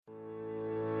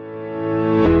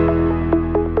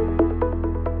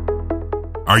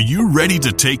Are you ready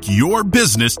to take your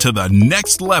business to the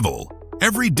next level?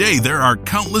 Every day there are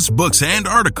countless books and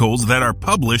articles that are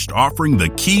published offering the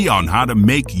key on how to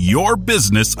make your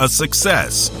business a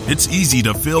success. It's easy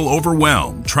to feel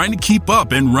overwhelmed trying to keep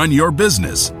up and run your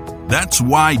business. That's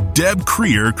why Deb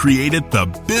Creer created the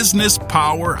Business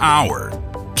Power Hour.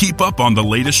 Keep up on the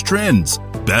latest trends,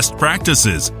 best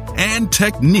practices, and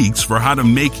techniques for how to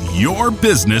make your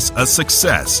business a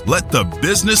success. Let the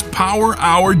Business Power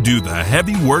Hour do the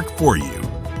heavy work for you.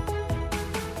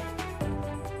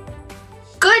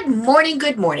 Good morning,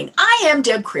 good morning. I am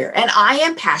Deb Creer, and I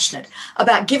am passionate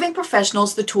about giving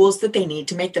professionals the tools that they need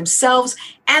to make themselves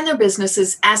and their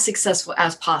businesses as successful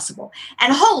as possible.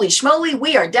 And holy schmoly,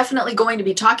 we are definitely going to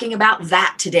be talking about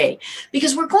that today,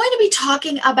 because we're going to be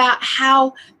talking about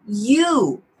how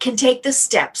you can take the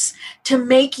steps to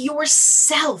make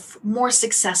yourself more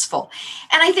successful.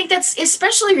 And I think that's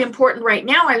especially important right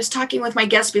now. I was talking with my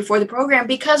guests before the program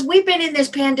because we've been in this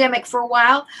pandemic for a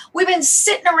while. We've been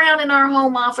sitting around in our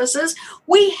home offices.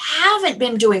 We haven't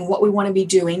been doing what we want to be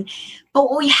doing, but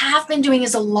what we have been doing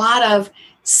is a lot of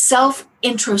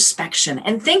self-introspection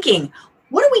and thinking,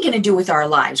 what are we going to do with our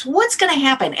lives? What's going to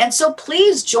happen? And so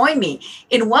please join me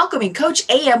in welcoming Coach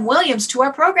A.M. Williams to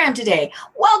our program today.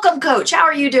 Welcome, Coach. How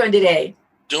are you doing today?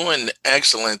 Doing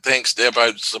excellent. Thanks, Deb.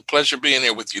 It's a pleasure being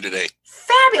here with you today.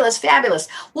 Fabulous, fabulous.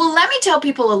 Well, let me tell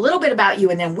people a little bit about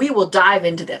you, and then we will dive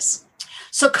into this.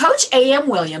 So Coach A.M.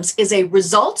 Williams is a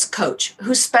results coach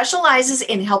who specializes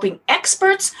in helping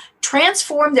experts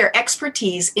transform their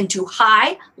expertise into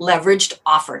high leveraged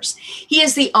offers. He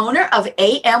is the owner of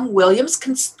A.M. Williams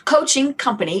Coaching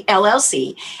Company,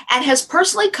 LLC, and has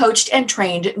personally coached and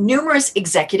trained numerous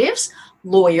executives,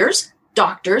 lawyers,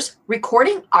 doctors,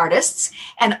 recording artists,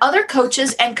 and other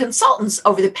coaches and consultants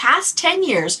over the past 10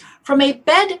 years from a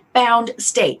bed-bound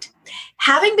state.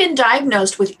 Having been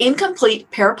diagnosed with incomplete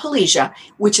paraplegia,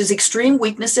 which is extreme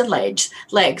weakness in legs,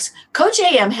 Coach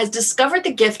AM has discovered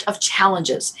the gift of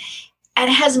challenges and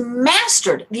has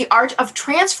mastered the art of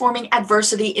transforming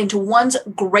adversity into one's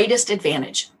greatest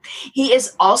advantage. He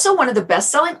is also one of the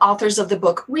best-selling authors of the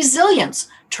book Resilience,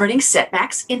 Turning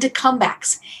Setbacks into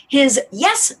Comebacks. His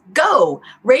Yes Go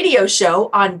radio show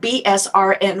on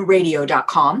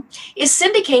bsrnradio.com is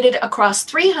syndicated across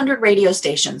 300 radio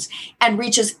stations and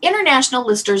reaches international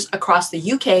listeners across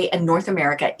the UK and North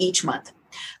America each month.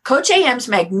 Coach AM's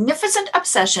magnificent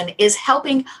obsession is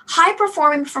helping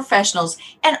high-performing professionals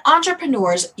and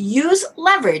entrepreneurs use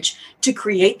leverage to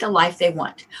create the life they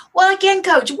want. Well, again,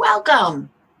 Coach,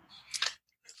 welcome.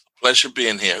 Pleasure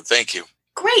being here. Thank you.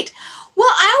 Great. Well,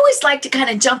 I always like to kind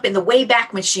of jump in the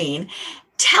Wayback Machine.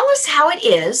 Tell us how it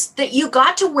is that you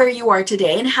got to where you are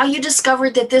today and how you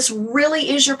discovered that this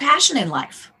really is your passion in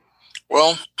life.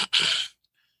 Well,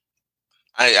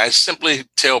 I simply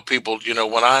tell people,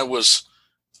 when I was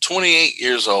 28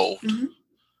 years old, I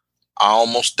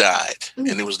almost died,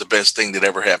 and it was the best thing that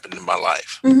ever happened in my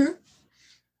life.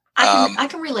 I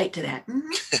can relate to that.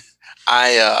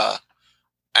 I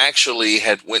actually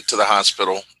had went to the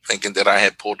hospital thinking that I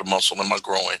had pulled a muscle in my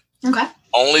groin,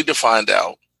 only to find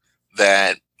out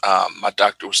that my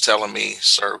doctor was telling me,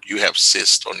 sir, you have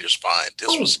cysts on your spine.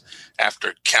 This was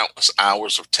after countless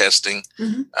hours of testing.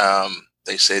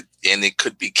 They said, and it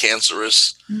could be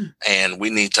cancerous, and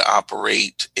we need to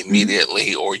operate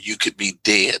immediately, or you could be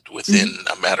dead within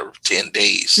a matter of 10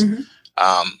 days.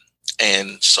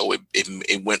 And so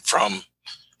it went from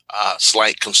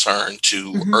slight concern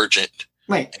to urgent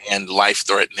and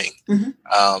life-threatening.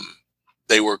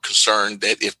 They were concerned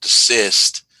that if the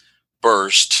cyst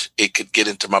burst, it could get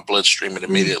into my bloodstream and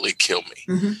immediately kill me.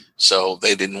 So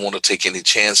they didn't want to take any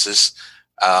chances.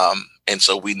 And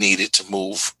so we needed to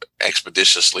move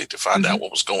expeditiously to find out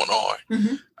what was going on.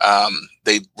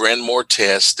 They ran more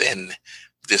tests and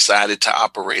decided to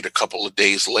operate a couple of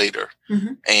days later.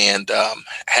 And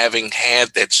having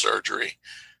had that surgery,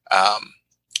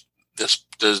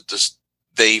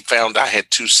 they found I had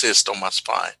two cysts on my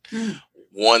spine.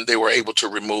 One they were able to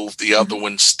remove, the other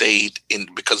one stayed in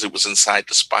because it was inside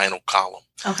the spinal column.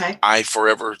 I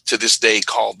forever, to this day,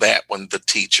 call that one the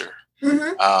teacher.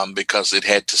 Because it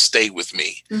had to stay with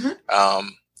me.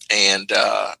 And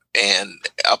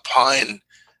upon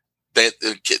that,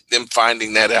 them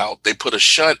finding that out, they put a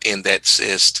shunt in that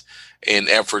cyst in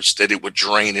efforts that it would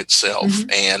drain itself,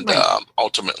 and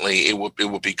ultimately it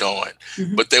would be gone.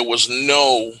 But there was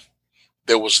no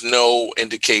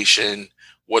indication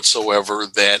whatsoever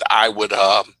that I would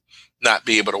not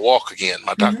be able to walk again.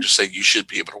 My doctor said you should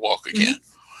be able to walk again.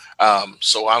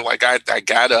 So I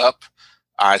got up.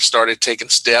 I started taking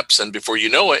steps, and before you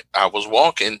know it, I was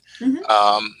walking.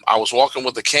 I was walking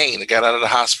with a cane. I got out of the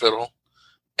hospital,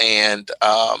 And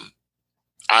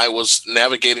I was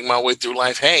navigating my way through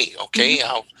life. Hey, okay,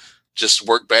 I'll just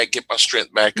work back, get my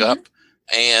strength back up.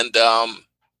 And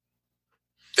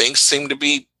things seem to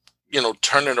be,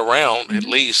 turning around, at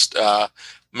least I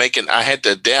had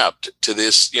to adapt to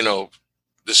this, the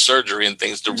surgery and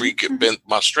things to regain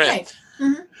my strength.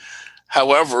 Right.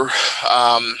 However,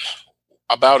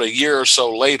 about a year or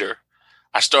so later,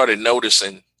 I started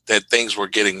noticing that things were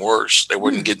getting worse. They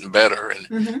weren't getting better,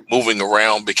 and moving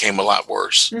around became a lot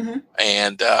worse.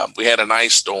 And we had an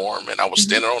ice storm, and I was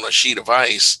standing on a sheet of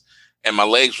ice, and my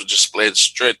legs were just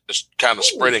kind of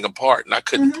spreading apart, and I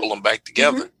couldn't pull them back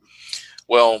together.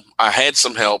 Well, I had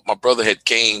some help. My brother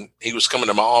he was coming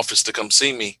to my office to come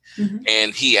see me,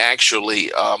 and he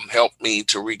actually helped me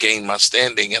to regain my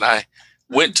standing. And I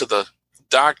went to the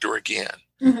doctor again,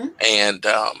 and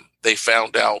they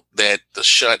found out that the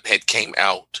shunt had came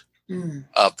out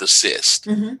of the cyst,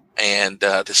 and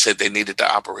they said they needed to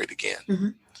operate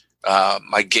again.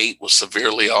 My gait was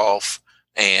severely off,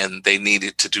 and they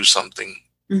needed to do something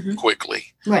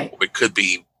quickly. Right. It could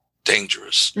be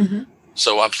dangerous.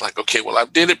 So I was like, okay, well,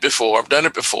 I've done it before.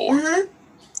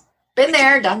 Been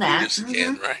there, done that. Do this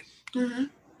again, right?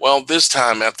 Well, this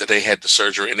time after they had the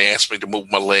surgery and they asked me to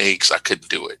move my legs, I couldn't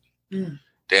do it.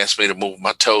 They asked me to move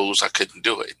my toes, I couldn't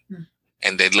do it.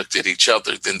 And they looked at each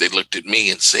other, then they looked at me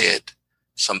and said,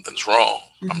 something's wrong.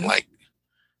 I'm like,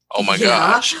 oh my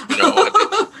gosh,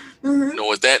 I didn't know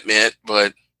what that meant,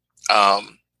 but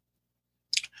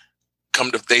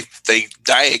they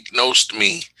diagnosed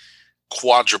me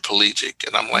quadriplegic,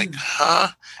 and I'm like, huh?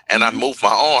 And I moved my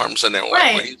arms, and they're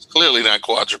like, well, he's clearly not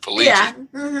quadriplegic.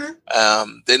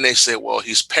 Then they said, well,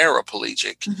 he's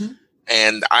paraplegic,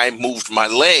 and I moved my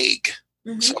leg.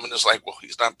 Someone is like, well,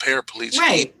 he's not paraplegic.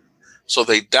 Right. So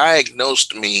they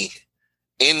diagnosed me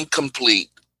incomplete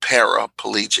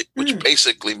paraplegic, which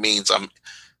basically means I'm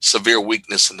severe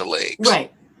weakness in the legs.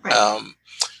 Right.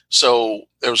 So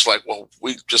it was like, well,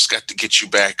 we just got to get you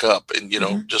back up. And,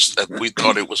 just that we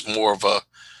thought it was more of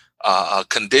a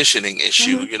conditioning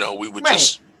issue. We would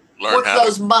just learn work how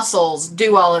those muscles,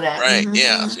 do all of that. Right.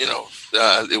 Yeah.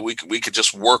 We could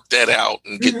just work that out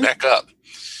and get back up.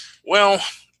 Well,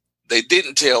 they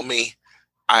didn't tell me.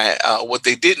 What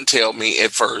they didn't tell me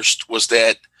at first was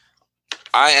that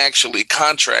I actually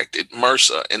contracted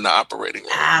MRSA in the operating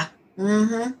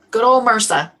room. Good old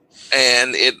MRSA.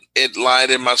 And it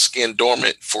lied in my skin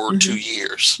dormant for 2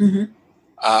 years.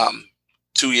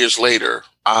 2 years later,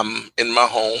 I'm in my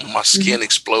home. My skin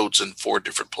explodes in 4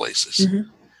 different places,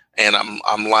 and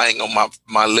I'm lying on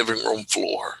my living room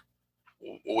floor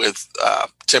with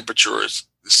temperatures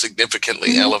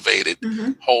significantly elevated,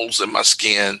 holes in my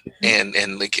skin, and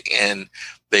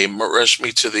they rushed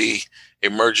me to the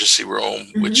emergency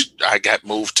room, which I got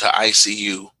moved to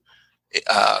ICU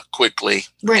quickly,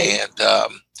 and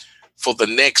for the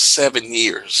next 7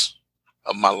 years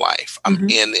of my life, I'm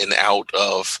in and out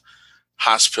of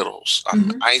hospitals.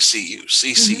 I'm ICU,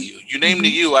 CCU, you name the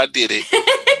U, I did it.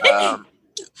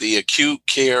 The acute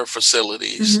care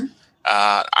facilities.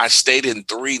 I stayed in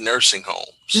 3 nursing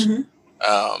homes.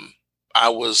 I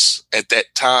was at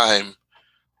that time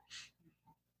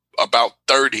about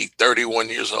 31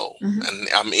 years old, and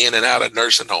I'm in and out of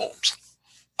nursing homes.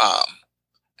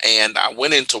 And I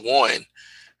went into one,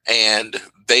 and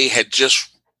they had just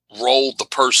rolled the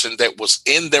person that was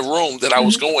in the room that I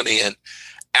was going in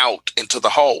out into the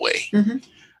hallway.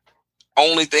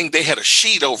 Only thing, they had a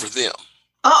sheet over them.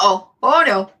 Oh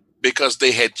no. Because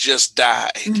they had just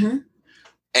died.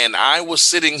 And I was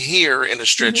sitting here in a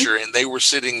stretcher, and they were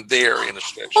sitting there in a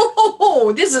stretcher.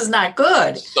 Oh, this is not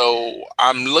good. So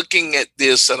I'm looking at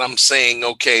this and I'm saying,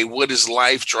 okay, what is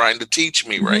life trying to teach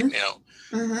me right now?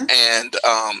 And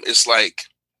it's like,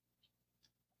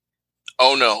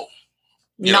 oh no,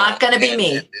 not going to be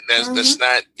me. And that's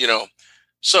not,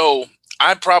 So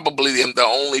I probably am the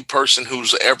only person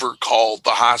who's ever called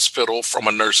the hospital from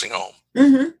a nursing home.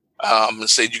 And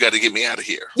said, you got to get me out of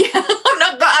here. Yeah,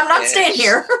 I'm not staying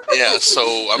here. Yeah. So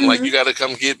I'm like, you got to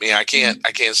come get me. I can't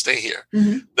stay here.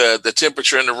 The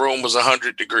temperature in the room was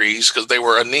 100 degrees because they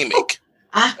were anemic.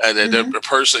 The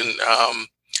person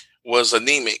was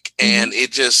anemic, and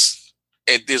it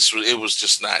was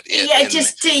just not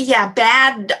it. Yeah,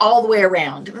 bad all the way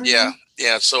around. Yeah.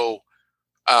 So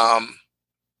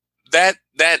that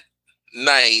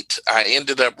night I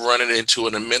ended up running into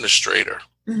an administrator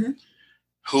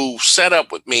who sat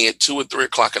up with me at 2 or 3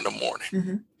 o'clock in the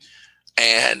morning.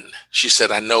 And she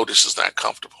said, I know this is not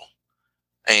comfortable.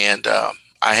 And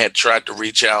I had tried to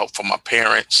reach out for my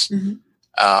parents. And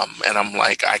I'm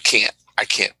like, I can't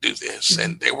do this.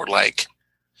 And they were like,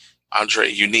 Andre,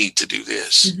 you need to do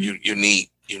this. You need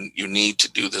you need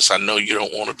to do this. I know you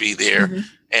don't want to be there.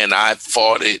 And I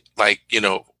fought it like,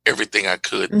 everything I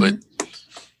could, but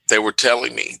they were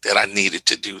telling me that I needed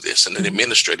to do this. And the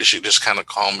administrator, she just kind of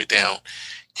calmed me down,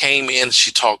 came in,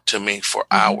 she talked to me for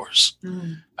hours.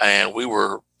 And we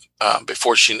were,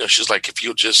 before she knew, she's like, if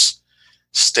you'll just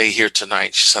stay here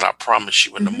tonight, she said, I promise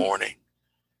you in the morning,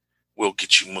 we'll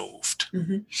get you moved.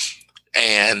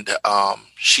 And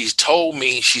she told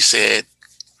me, she said,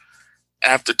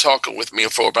 after talking with me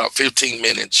for about 15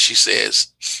 minutes, she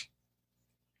says,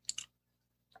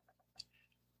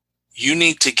 you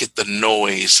need to get the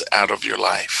noise out of your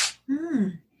life.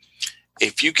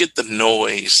 If you get the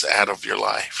noise out of your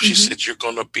life, she said, you're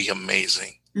going to be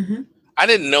amazing. I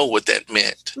didn't know what that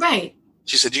meant. Right.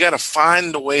 She said, you got to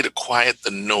find a way to quiet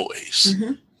the noise.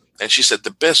 And she said, the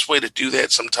best way to do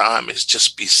that sometime is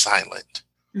just be silent.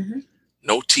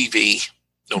 No TV.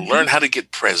 No, learn how to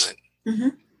get present.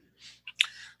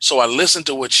 So I listened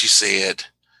to what she said,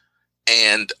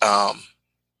 and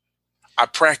I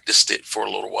practiced it for a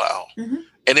little while.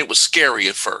 And it was scary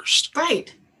at first.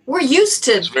 Right. We're used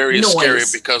to It's very noise. scary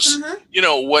because,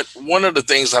 one of the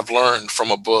things I've learned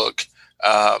from a book,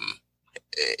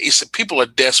 is that people are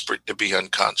desperate to be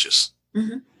unconscious.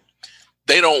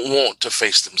 They don't want to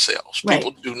face themselves. Right.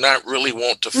 People do not really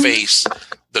want to face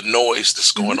the noise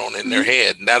that's going on in their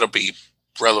head. And that'll be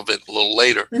relevant a little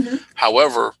later.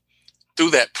 However,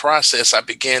 through that process, I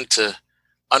began to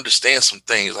understand some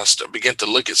things. I began to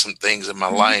look at some things in my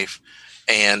life.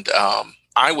 And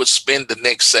I would spend the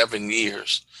next 7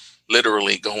 years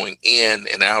literally going in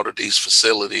and out of these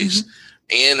facilities,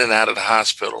 in and out of the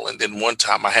hospital. And then one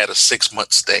time I had a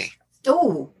 6-month stay.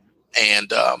 Oh.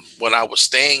 And when I was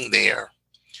staying there,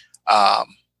 I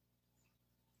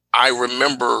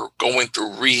remember going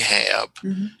through rehab,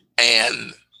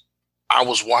 and I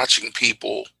was watching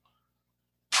people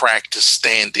practice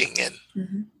standing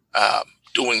and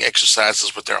doing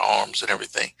exercises with their arms and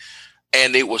everything.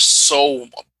 And it was so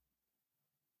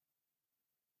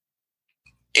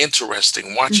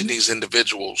interesting watching these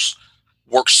individuals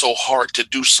work so hard to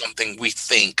do something we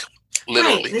think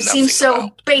literally This nothing seems so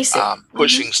about. basic.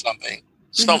 Pushing something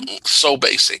so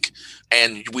basic.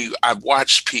 And I've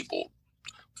watched people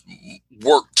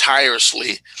work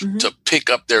tirelessly to pick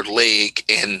up their leg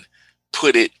and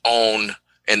put it on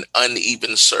an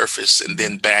uneven surface and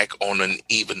then back on an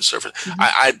even surface.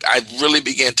 I really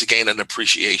began to gain an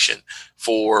appreciation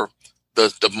for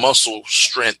the muscle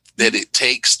strength that it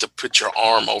takes to put your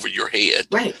arm over your head.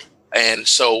 Right. And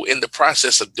so in the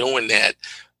process of doing that,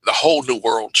 the whole new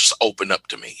world just opened up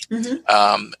to me.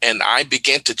 And I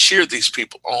began to cheer these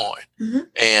people on.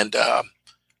 And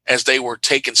as they were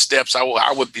taking steps,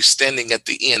 I would be standing at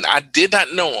the end. I did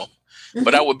not know them,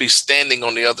 but I would be standing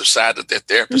on the other side of their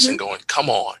therapist and going, come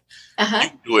on, you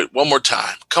can do it one more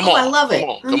time. Come on. I love it.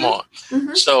 Come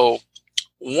on. So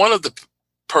one of the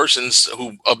persons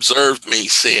who observed me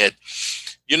said,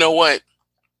 you know what?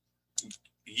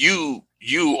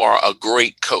 You are a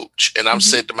great coach. And I've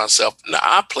said to myself, no,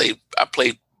 I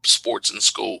played sports in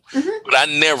school, but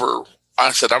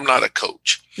I said, I'm not a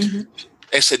coach.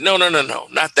 They said, no,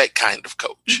 not that kind of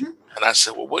coach. And I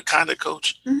said, well, what kind of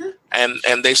coach?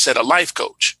 And they said, a life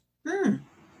coach. I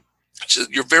said,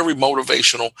 you're very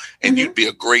motivational and you'd be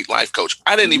a great life coach.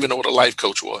 I didn't even know what a life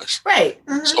coach was. Right.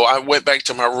 So I went back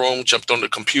to my room, jumped on the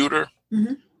computer,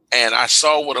 and I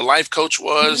saw what a life coach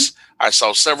was. I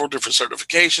saw several different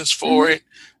certifications for it.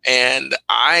 And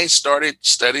I started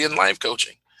studying life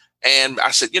coaching. And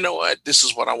I said, you know what? This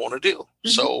is what I want to do.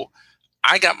 So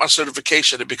I got my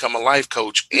certification to become a life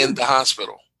coach in the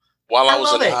hospital while I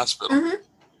was in the hospital.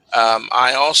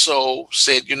 I also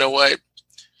said, you know what?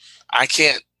 I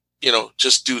can't,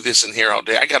 just do this in here all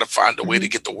day. I got to find a way to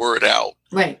get the word out.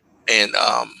 Right. And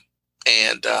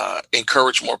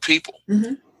encourage more people.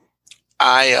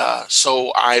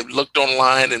 So I looked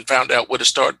online and found out what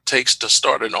it takes to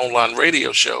start an online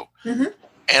radio show.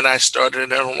 And I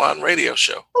started an online radio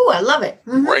show. Oh, I love it.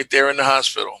 Right there in the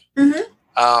hospital.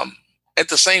 At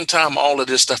the same time, all of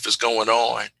this stuff is going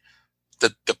on.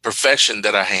 The profession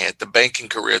that I had, the banking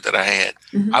career that I had,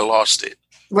 I lost it.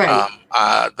 Right.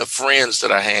 The friends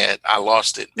that I had, I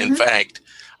lost it. In fact,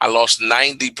 I lost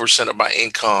 90% of my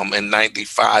income and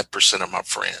 95% of my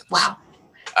friends. Wow.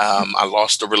 I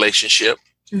lost the relationship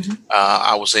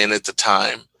I was in at the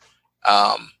time.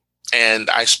 And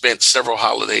I spent several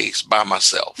holidays by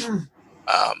myself.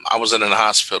 I was in a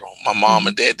hospital. My mom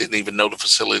and dad didn't even know the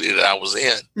facility that I was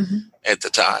in at the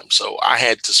time. So I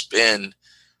had to spend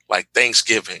like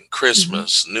Thanksgiving,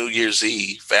 Christmas, New Year's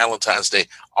Eve, Valentine's Day,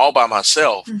 all by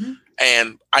myself.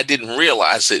 And I didn't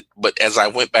realize it. But as I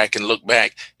went back and looked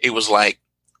back, it was like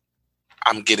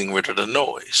I'm getting rid of the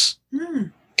noise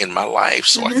in my life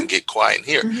so I can get quiet in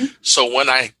here. So when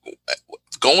I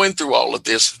going through all of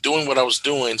this, doing what I was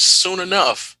doing, soon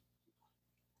enough,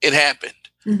 it happened.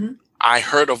 I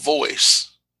heard a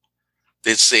voice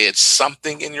that said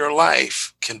something in your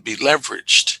life can be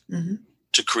leveraged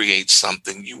to create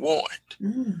something you want.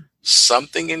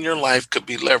 Something in your life could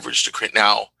be leveraged to create.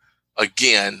 Now,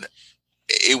 again,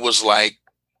 it was like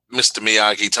Mr.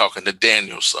 Miyagi talking to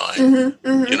Daniel's son,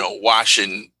 you know,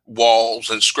 washing walls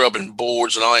and scrubbing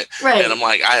boards and all that. Right. And I'm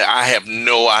like, I have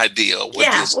no idea what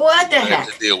the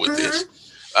heck to deal with this.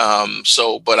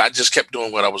 But I just kept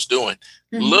doing what I was doing.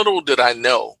 Little did I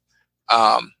know,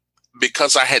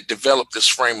 because I had developed this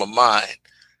frame of mind,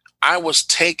 I was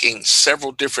taking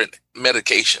several different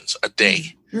medications a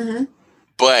day.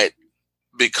 But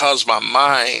because my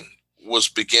mind was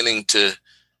beginning to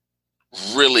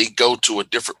really go to a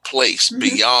different place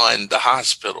beyond the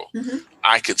hospital,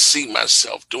 I could see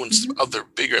myself doing some other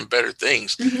bigger and better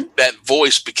things. That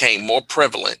voice became more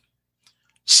prevalent.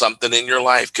 Something in your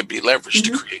life could be leveraged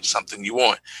to create something you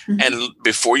want. And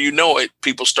before you know it,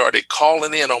 people started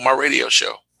calling in on my radio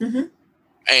show.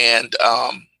 And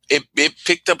it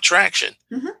picked up traction.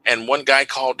 And one guy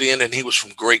called in, and he was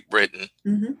from Great Britain.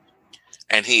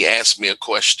 And he asked me a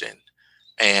question.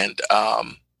 And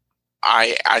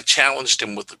I challenged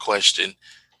him with the question.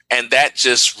 And that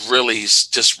just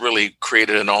really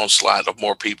created an onslaught of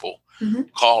more people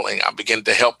calling. I began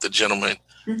to help the gentleman.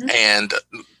 And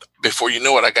before you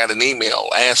know it, I got an email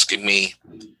asking me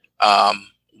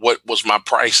what was my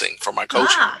pricing for my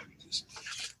coaching.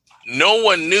 No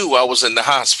one knew I was in the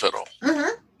hospital.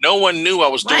 No one knew I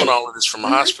was doing all of this from a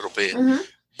hospital bed.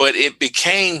 But it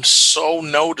became so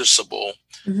noticeable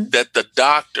that the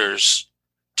doctors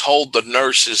told the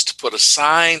nurses to put a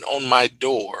sign on my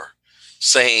door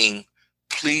saying,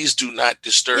 please do not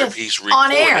disturb. He's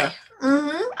recording.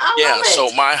 On air.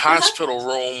 So my hospital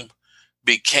room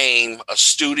became a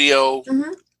studio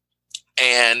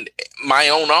and my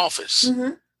own office.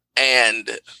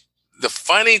 And the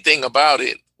funny thing about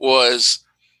it was,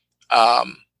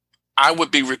 I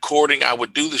would be recording, I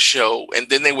would do the show, and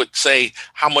then they would say,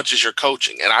 how much is your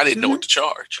coaching? And I didn't know what to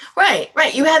charge. Right.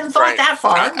 You hadn't thought that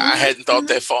far. I hadn't thought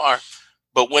that far.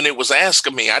 But when it was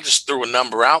asking me, I just threw a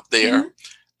number out there.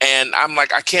 And I'm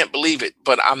like, I can't believe it,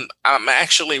 but I'm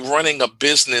actually running a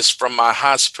business from my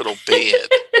hospital bed.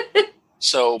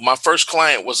 So my first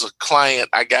client was a client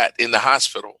I got in the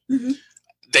hospital.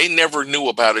 They never knew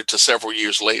about it till several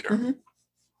years later.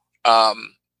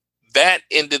 That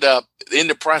ended up, in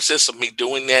the process of me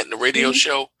doing that in the radio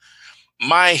show,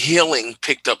 my healing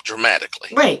picked up dramatically.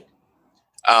 Right.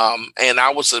 And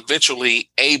I was eventually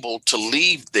able to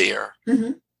leave there.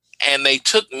 And they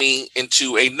took me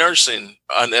into a nursing,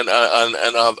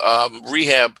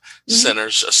 rehab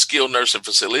centers, a skilled nursing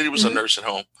facility. It was a nursing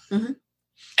home.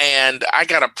 And I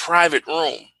got a private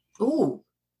room. Ooh.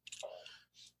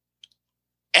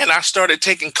 And I started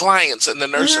taking clients in the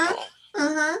nursing home.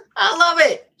 I love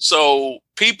it. So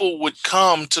people would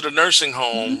come to the nursing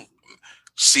home,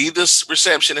 see this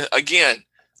reception. Again,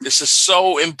 this is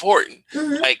so important.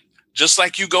 Like, just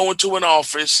like you go into an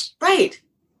office. Right.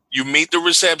 You meet the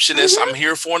receptionist. I'm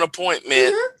here for an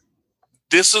appointment.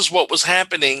 This is what was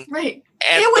happening. Right.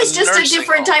 It was just a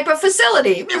different type of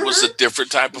facility. It was a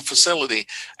different type of facility.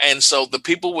 And so the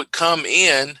people would come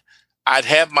in. I'd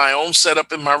have my own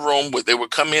setup in my room where they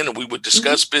would come in and we would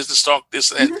discuss business talk,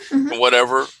 this and that, and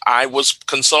whatever. I was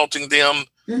consulting them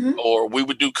or we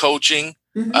would do coaching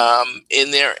in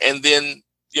there. And then,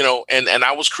 you know, and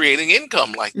I was creating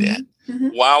income like that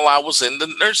while I was in the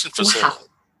nursing facility. Wow.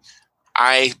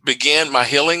 I began, my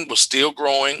healing was still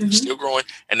growing,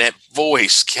 and that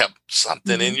voice kept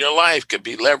something in your life could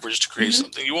be leveraged to create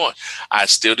something you want. I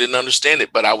still didn't understand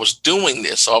it, but I was doing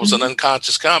this. So I was an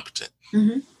unconscious competent.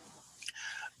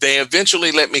 They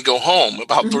eventually let me go home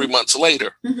about 3 months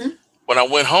later. When I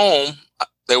went home,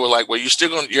 they were like, well, you're still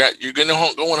going, you're going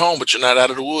home, but you're not out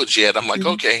of the woods yet. I'm like,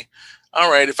 okay,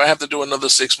 all right. If I have to do another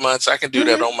 6 months, I can do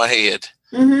that on my head.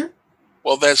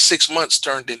 Well, that 6 months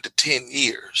turned into 10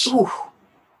 years. Ooh.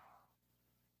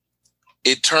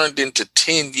 It turned into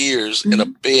 10 years in a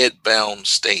bed-bound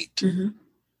state.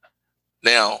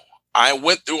 Now, I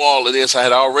went through all of this. I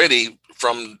had already,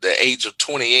 from the age of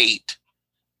 28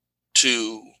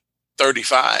 to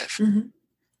 35,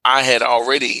 I had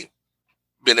already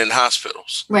been in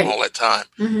hospitals all that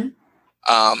time.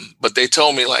 But they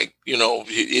told me, like, you know,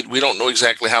 we don't know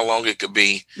exactly how long it could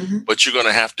be, but you're going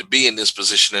to have to be in this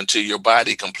position until your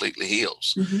body completely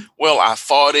heals. Well, I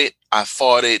fought it.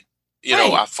 You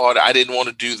know, I fought it. I didn't want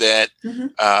to do that.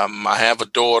 I have a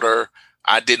daughter.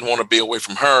 I didn't want to be away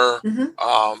from her.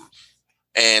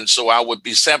 And so I would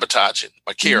be sabotaging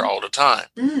my care all the time.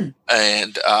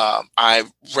 And I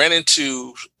ran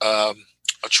into a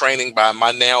training by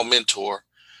my now mentor,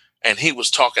 and he was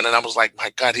talking, and I was like,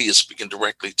 my God, he is speaking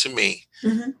directly to me.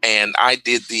 And I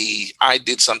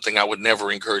did something I would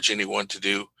never encourage anyone to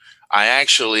do. I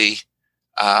actually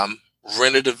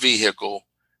rented a vehicle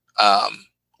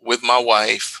with my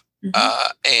wife,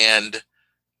 and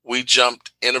we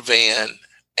jumped in a van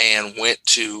and went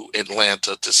to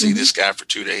Atlanta to see this guy for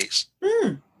 2 days.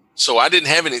 So I didn't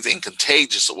have anything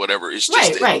contagious or whatever. It's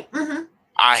just that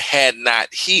I had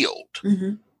not healed.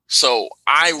 So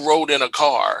I rode in a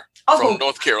car from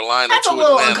North Carolina that's to a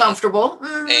little Atlanta, uncomfortable.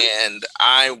 and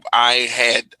I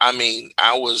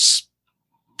was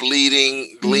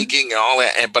bleeding, leaking, and all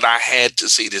that, but I had to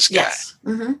see this guy.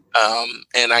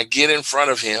 And I get in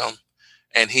front of him,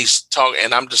 and he's talking,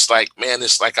 and I'm just like, man,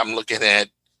 it's like I'm looking at,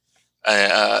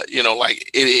 like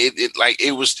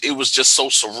it was just so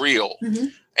surreal.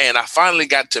 And I finally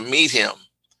got to meet him,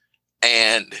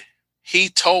 and he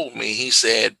told me, he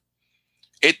said,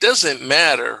 it doesn't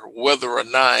matter whether or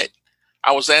not,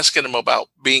 I was asking him about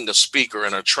being a speaker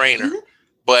and a trainer,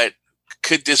 but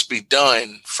could this be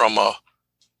done from a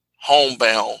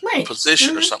homebound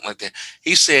position or something like that?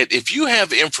 He said, if you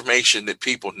have information that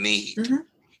people need,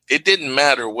 it didn't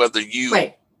matter whether you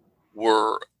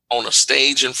were on a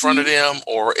stage in front of them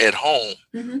or at home,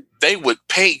 they would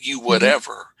pay you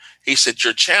whatever. He said,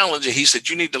 your challenge, he said,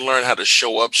 you need to learn how to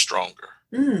show up stronger.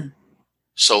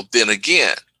 So then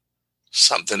again,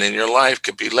 something in your life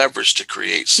could be leveraged to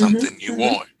create something you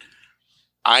want.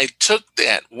 I took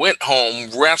that, went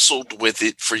home, wrestled with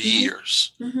it for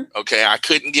years. Okay. I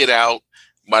couldn't get out.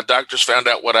 My doctors found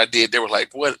out what I did. They were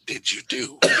like, what did you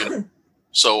do?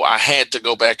 So I had to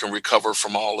go back and recover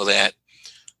from all of that.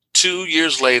 2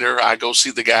 years later, I go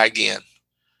see the guy again,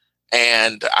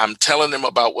 and I'm telling him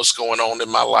about what's going on in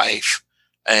my life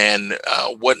and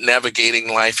what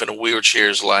navigating life in a wheelchair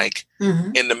is like.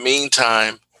 In the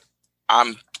meantime,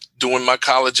 I'm doing my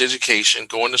college education,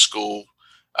 going to school,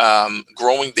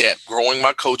 growing that, growing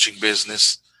my coaching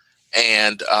business.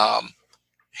 And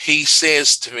he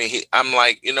says to me, I'm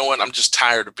like, you know what? I'm just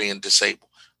tired of being disabled.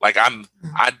 Like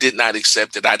I did not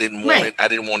accept it. I didn't want it. I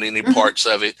didn't want any parts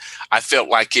of it. I felt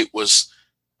like it was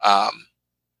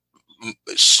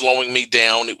slowing me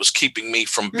down. It was keeping me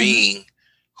from being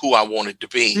who I wanted to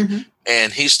be.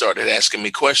 And he started asking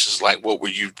me questions like,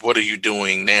 what are you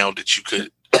doing now that you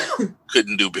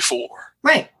couldn't do before?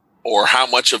 Or how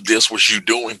much of this was you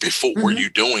doing before? Were you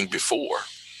doing before?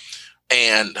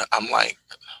 And I'm like,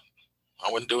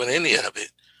 I wasn't doing any of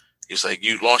it. He's like,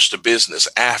 you launched a business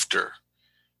after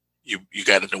you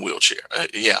got in a wheelchair.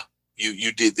 Yeah.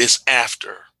 You did this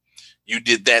after. You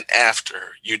did that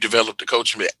after. You developed a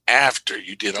coaching bit after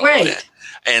you did all of that.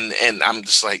 And I'm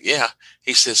just like, yeah.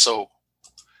 He said, so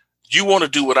you want to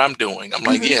do what I'm doing? I'm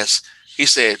like, yes. He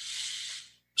said,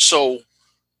 so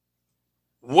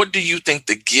what do you think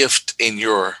the gift in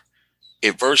your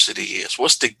adversity is?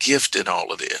 What's the gift in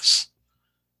all of this?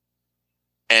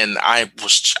 And I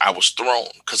was thrown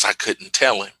because I couldn't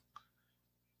tell him.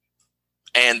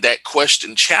 And that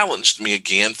question challenged me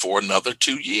again for another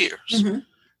 2 years.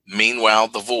 Meanwhile,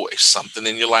 the voice, something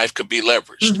in your life could be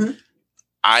leveraged.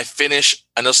 I finished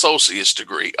an associate's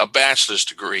degree, a bachelor's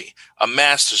degree, a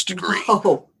master's degree,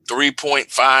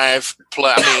 3.5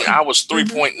 plus. I mean, I was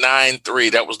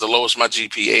 3.93. That was the lowest my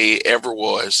GPA ever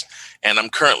was. And I'm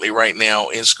currently right now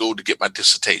in school to get my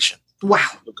dissertation. Wow.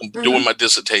 I'm doing my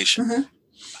dissertation.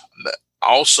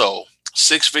 Also,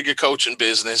 6-figure coaching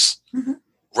business,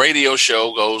 radio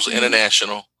show goes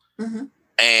international,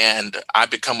 and I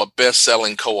become a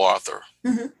best-selling co-author.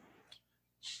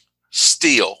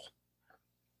 Still,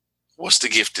 what's the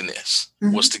gift in this?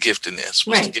 What's the gift in this?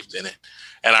 What's the gift in it?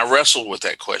 And I wrestled with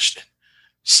that question.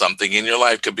 Something in your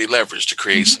life could be leveraged to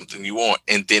create something you want.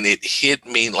 And then it hit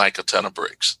me like a ton of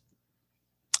bricks.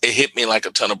 It hit me like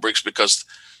a ton of bricks because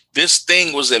this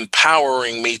thing was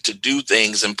empowering me to do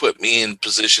things and put me in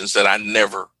positions that I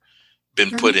never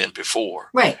been put in before.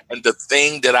 And the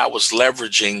thing that I was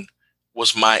leveraging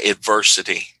was my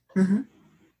adversity.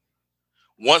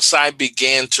 Once I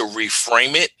began to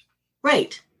reframe it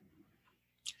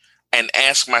and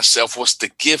ask myself, what's the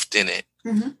gift in it?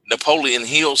 Napoleon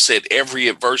Hill said, every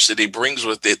adversity brings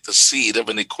with it the seed of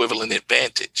an equivalent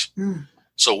advantage.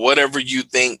 So whatever you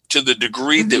think, to the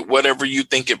degree that whatever you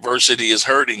think adversity is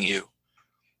hurting you,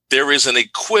 there is an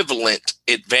equivalent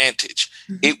advantage.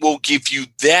 It will give you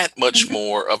that much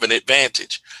more of an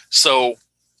advantage. So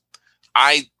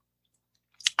I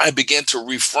began to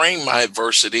reframe my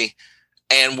adversity,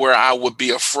 and where I would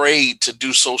be afraid to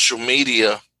do social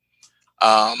media,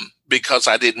 because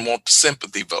I didn't want the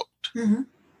sympathy vote. Mm-hmm.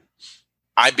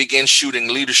 I began shooting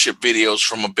leadership videos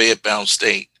from a bedbound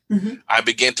state. Mm-hmm. I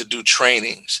began to do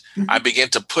trainings. Mm-hmm. I began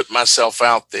to put myself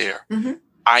out there. Mm-hmm.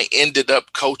 I ended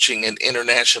up coaching an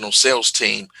international sales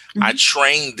team. Mm-hmm. I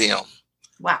trained them.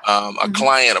 Wow. A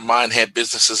client of mine had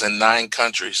businesses in 9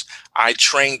 countries. I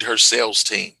trained her sales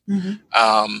team.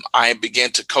 Mm-hmm. I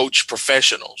began to coach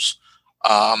professionals,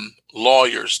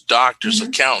 lawyers, doctors,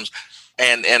 accountants.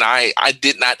 And I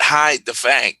did not hide the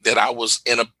fact that I was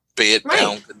in a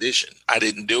bedbound condition. I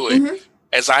didn't do it. Mm-hmm.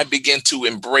 As I began to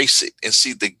embrace it and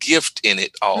see the gift in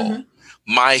it all,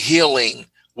 my healing,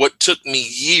 what took me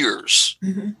years,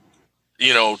 to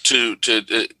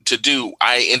do,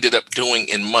 I ended up doing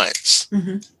in months.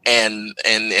 Mm-hmm. And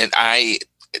I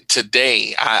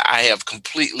today I have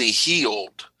completely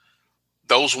healed.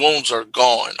 Those wounds are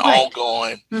gone, all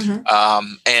gone.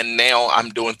 Mm-hmm. And now I'm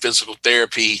doing physical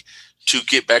therapy to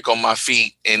get back on my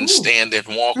feet and stand and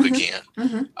walk again.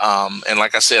 Mm-hmm. And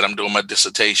like I said, I'm doing my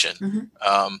dissertation.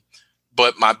 Mm-hmm.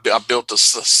 But I built a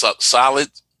solid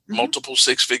multiple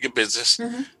 6-figure business.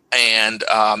 Mm-hmm. And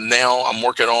now I'm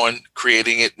working on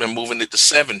creating it and moving it to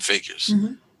 7 figures.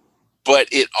 Mm-hmm. But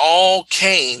it all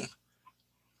came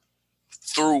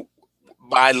through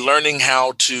by learning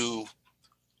how to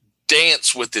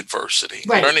dance with adversity,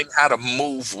 learning how to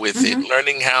move with it,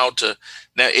 learning how to.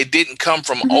 Now, it didn't come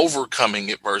from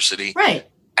overcoming adversity. Right.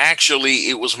 Actually,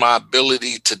 it was my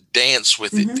ability to dance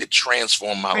with it that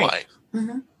transformed my life.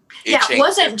 Mm-hmm. It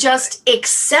wasn't just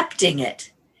accepting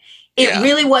it. It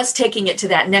really was taking it to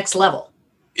that next level.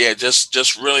 Yeah,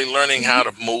 just really learning how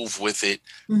to move with it,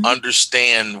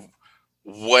 understand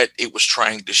what it was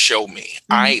trying to show me.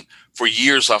 For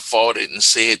years, I fought it and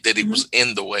said that it was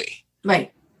in the way.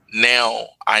 Right. Now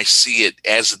I see it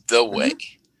as the way.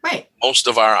 Right. Most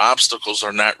of our obstacles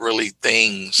are not really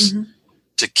things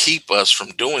to keep us from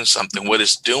doing something. What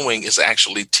it's doing is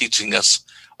actually teaching us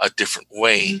a different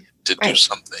way to do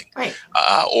something,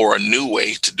 or a new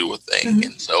way to do a thing.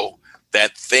 And so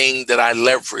that thing that I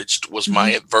leveraged was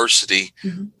my adversity,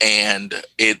 and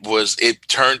it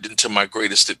turned into my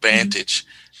greatest advantage,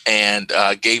 and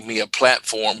gave me a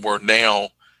platform where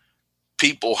now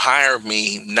people hire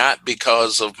me not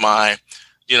because of my,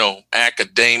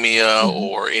 academia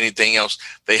or anything else.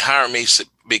 They hire me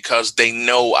because they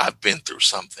know I've been through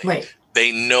something. Right.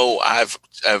 They know I've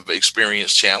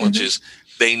experienced challenges.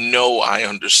 They know I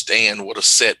understand what a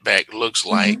setback looks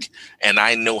like, and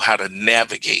I know how to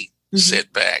navigate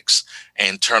setbacks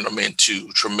and turn them into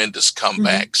tremendous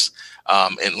comebacks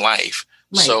in life.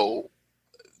 Right. So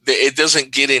it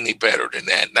doesn't get any better than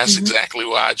that. And that's exactly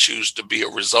why I choose to be a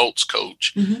results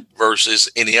coach versus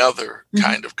any other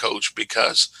kind of coach,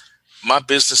 because my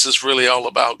business is really all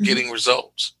about getting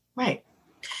results. Right.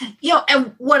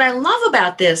 And what I love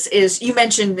about this is you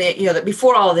mentioned that, that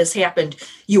before all of this happened,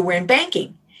 you were in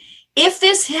banking. If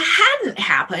this hadn't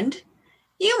happened,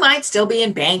 you might still be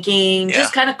in banking,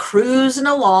 just kind of cruising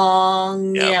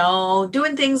along,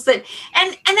 doing things that,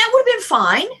 and that would have been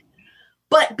fine.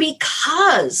 But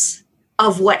because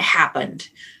of what happened,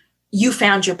 you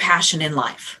found your passion in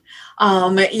life. I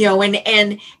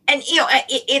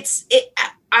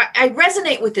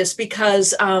resonate with this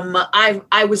because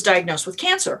I was diagnosed with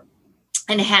cancer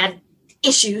and had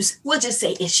issues. We'll just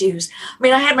say issues. I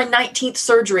mean, I had my 19th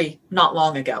surgery not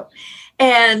long ago.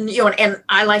 And, and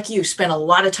I, like you, spent a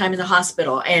lot of time in the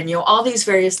hospital and, all these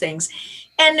various things.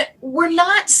 And we're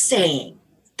not saying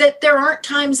that there aren't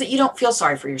times that you don't feel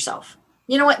sorry for yourself.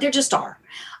 You know what? There just are.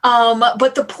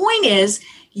 But the point is,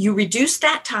 you reduce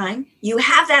that time, you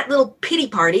have that little pity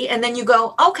party, and then you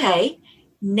go, okay,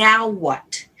 now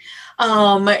what?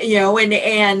 And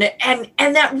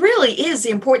that really is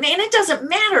the important. And it doesn't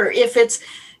matter if it's,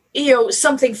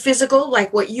 something physical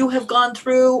like what you have gone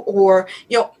through, or,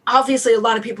 obviously a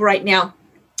lot of people right now,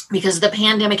 because of the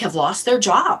pandemic, have lost their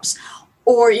jobs,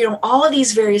 or, all of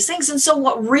these various things. And so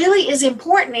what really is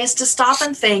important is to stop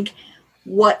and think,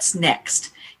 what's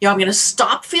next? I'm going to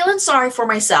stop feeling sorry for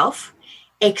myself,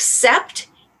 accept,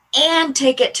 and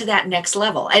take it to that next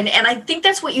level. And I think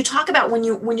that's what you talk about when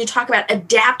you talk about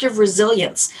adaptive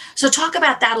resilience. So talk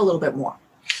about that a little bit more.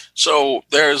 So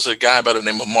there's a guy by the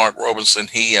name of Mark Robinson.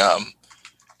 He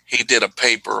did a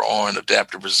paper on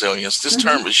adaptive resilience. This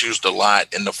term is used a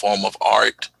lot in the form of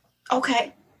art.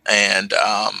 Okay. And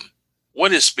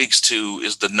what it speaks to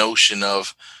is the notion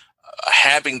of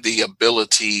having the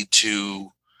ability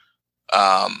to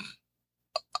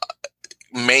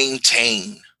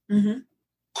maintain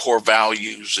core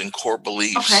values and core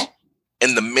beliefs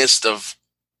in the midst of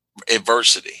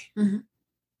adversity,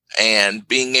 and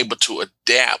being able to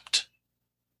adapt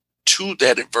to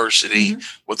that adversity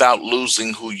without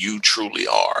losing who you truly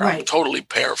are. Right. I'm totally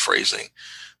paraphrasing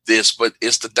this, but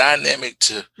it's the dynamic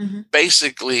to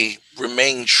basically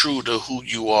remain true to who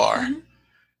you are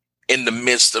in the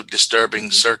midst of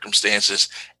disturbing circumstances,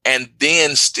 and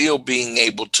then still being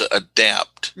able to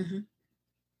adapt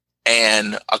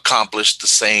and accomplish the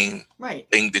same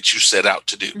thing that you set out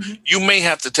to do. You may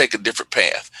have to take a different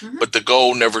path, but the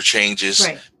goal never changes,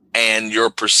 and your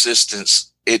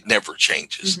persistence, it never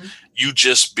changes. You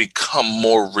just become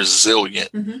more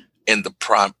resilient in the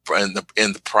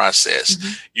process.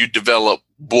 You develop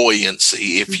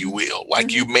buoyancy, if you will.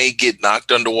 Like you may get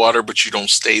knocked underwater, but you don't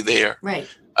stay there. Right.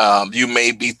 You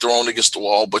may be thrown against the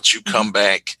wall, but you come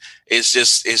back. It's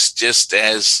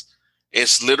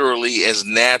literally as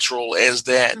natural as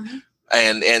that.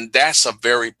 And that's a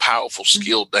very powerful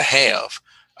skill to have.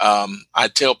 I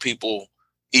tell people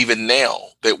even now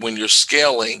that when you're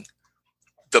scaling,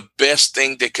 the best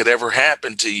thing that could ever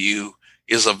happen to you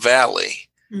is a valley.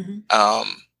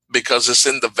 Because it's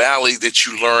in the valley that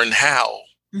you learn how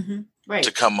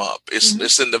to come up.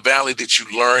 It's in the valley that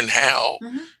you learn how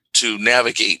to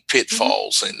navigate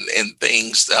pitfalls and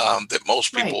things that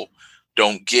most people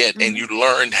don't get. And you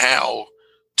learn how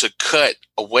to cut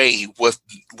away with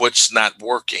what's not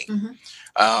working.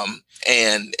 And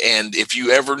if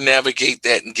you ever navigate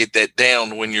that and get that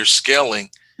down when you're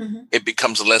scaling, it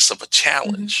becomes less of a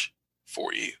challenge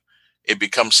for you. It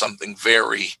becomes something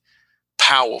very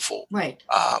powerful. Right.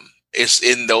 It's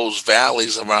in those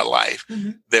valleys of our life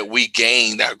that we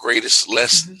gain our greatest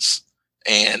lessons.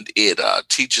 And it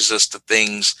teaches us the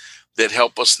things that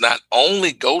help us not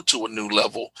only go to a new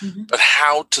level, but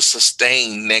how to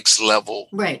sustain next level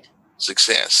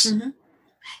success.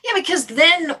 Yeah, because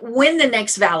then when the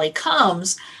next valley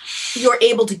comes, you're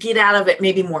able to get out of it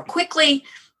maybe more quickly.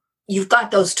 You've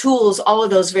got those tools, all of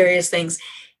those various things,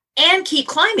 and keep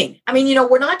climbing. I mean,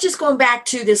 we're not just going back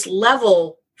to this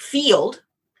level field,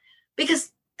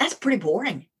 because that's pretty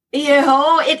boring,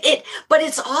 but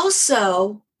it's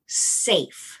also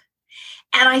safe.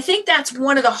 And I think that's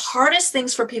one of the hardest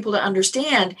things for people to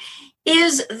understand,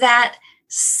 is that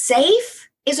safe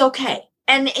is okay.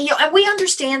 And we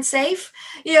understand safe.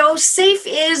 Safe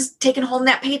is taking home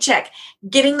that paycheck,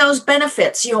 getting those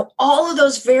benefits, all of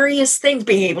those various things,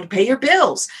 being able to pay your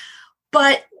bills.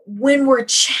 But when we're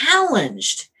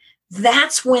challenged,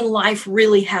 that's when life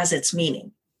really has its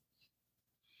meaning.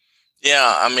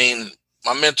 Yeah, I mean,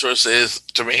 my mentor says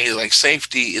to me, like,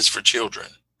 safety is for children.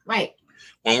 Right.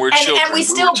 When we're children, and we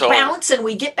still bounce and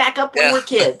we get back up when we're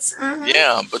kids.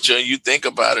 Yeah, but you think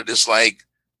about it, it's like,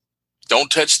 don't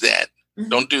touch that.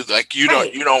 Don't do that. Like, you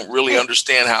don't really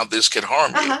understand how this could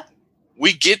harm you.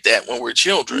 We get that when we're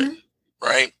children,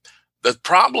 right? The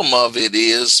problem of it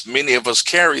is many of us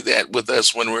carry that with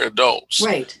us when we're adults.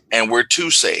 Right. And we're too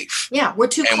safe. Yeah, we're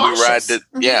too cautious. And we ride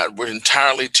that, we're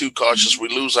entirely too cautious. We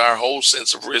lose our whole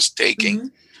sense of risk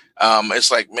taking.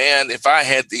 It's like, man, if I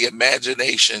had the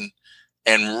imagination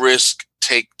and risk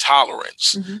take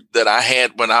tolerance that I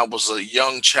had when I was a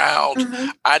young child,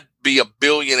 I'd be a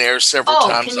billionaire several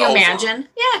times over. Imagine?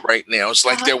 Yeah. Right now. It's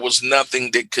like there was nothing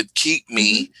that could keep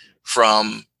me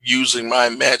from using my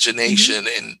imagination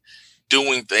and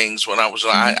doing things when I was,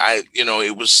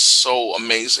 it was so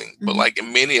amazing. But like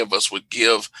many of us would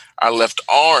give our left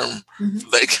arm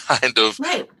that kind of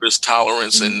risk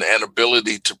tolerance and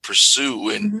ability to pursue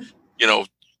and,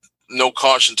 no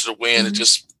caution to the wind and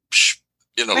just,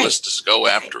 let's just go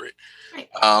after it.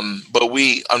 But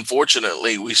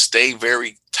unfortunately, we stay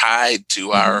very tied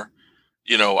to our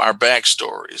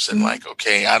backstories and like,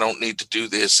 okay, I don't need to do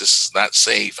this. This is not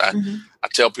safe. I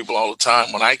tell people all the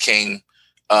time, when I came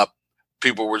up,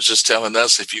 people were just telling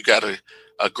us, if you got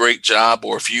a great job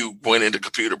or if you went into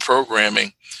computer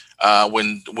programming,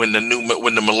 when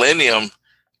the millennium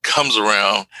comes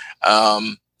around,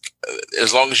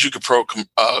 as long as you could program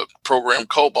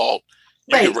COBOL,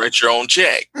 you could write your own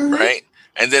check, right?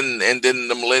 And then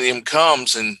the millennium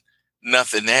comes and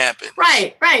nothing happened.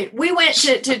 Right. We went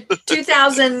to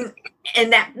 2000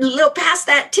 and that little past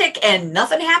that tick and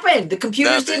nothing happened. The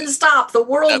computers didn't stop. The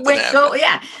world go.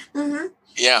 Yeah.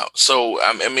 Yeah. So,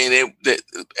 I mean,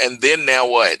 and then now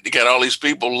what? You got all these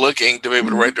people looking to be able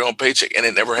to write their own paycheck, and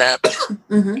it never happens.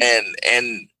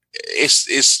 And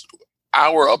it's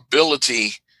our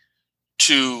ability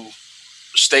to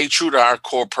stay true to our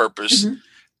core purpose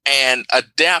and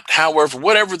adapt,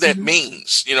 whatever that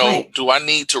means. Do I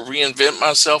need to reinvent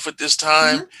myself at this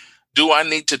time? Do I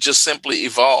need to just simply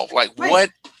evolve? Like,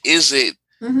 what is it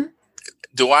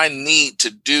do I need to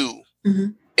do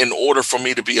in order for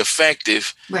me to be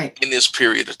effective in this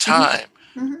period of time?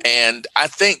 Mm-hmm. And I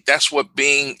think that's what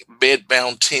being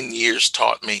bedbound 10 years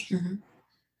taught me. Mm-hmm.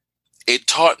 It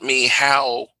taught me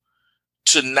how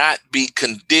to not be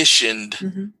conditioned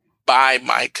Mm-hmm. by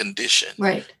my condition.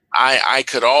 Right. I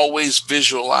could always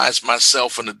visualize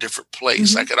myself in a different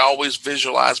place. Mm-hmm. I could always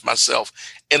visualize myself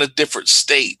in a different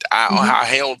state. I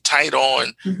held tight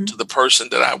on mm-hmm. to the person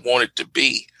that I wanted to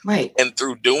be. Right. And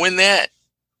through doing that,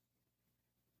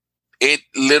 it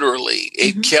literally,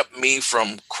 it mm-hmm. kept me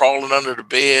from crawling under the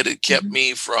bed. It kept mm-hmm.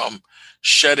 me from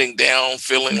shutting down,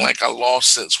 feeling mm-hmm. like I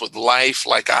lost sense with life,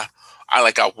 like I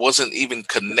wasn't even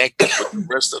connected with the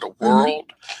rest of the world.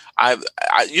 Mm-hmm.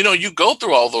 You go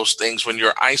through all those things when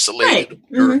you're isolated.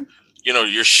 Right.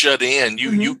 You're shut in.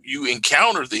 mm-hmm. You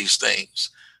encounter these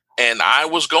things, and I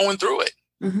was going through it.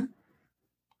 Mm-hmm.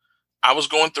 I was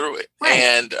going through it, right.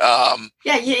 And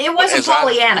it wasn't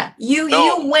Pollyanna.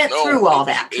 You went through all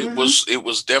that. It mm-hmm.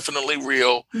 was definitely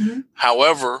real. Mm-hmm.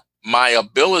 However, my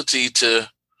ability to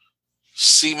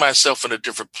see myself in a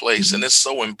different place, mm-hmm. and it's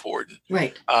so important.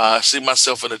 Right. See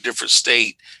myself in a different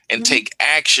state and mm-hmm. take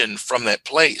action from that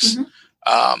place.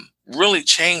 Mm-hmm. Really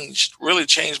changed my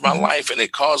mm-hmm. life, and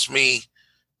it caused me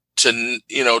to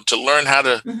learn how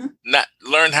to mm-hmm. not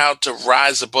learn how to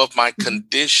rise above my mm-hmm.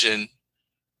 condition,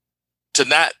 to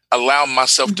not allow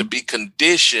myself mm-hmm. to be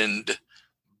conditioned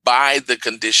by the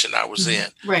condition I was mm-hmm.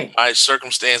 in. Right. My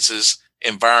circumstances,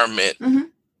 environment, mm-hmm.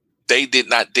 they did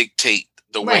not dictate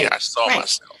the way I saw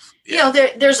myself. Yeah.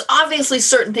 There's obviously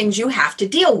certain things you have to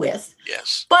deal with.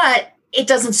 Yes. But it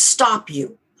doesn't stop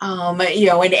you. And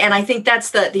I think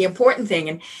that's the important thing.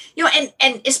 And,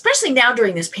 and especially now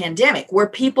during this pandemic where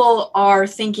people are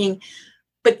thinking,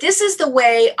 but this is the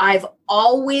way I've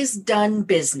always done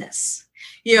business.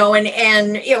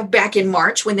 Back in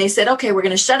March when they said, okay, we're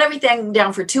going to shut everything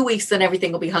down for 2 weeks, then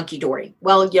everything will be hunky dory.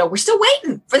 Well, we're still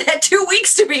waiting for that 2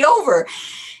 weeks to be over.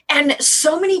 And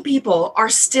so many people are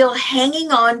still hanging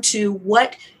on to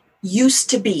what used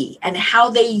to be and how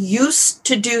they used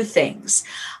to do things.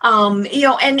 And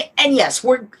yes,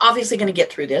 we're obviously going to get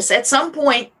through this. At some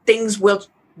point, things will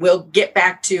get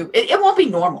back to, it won't be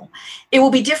normal. It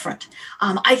will be different.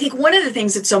 I think one of the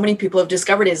things that so many people have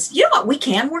discovered is, we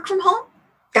can work from home.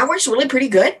 That works really pretty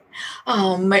good.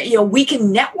 We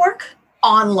can network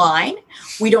online.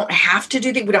 We don't have to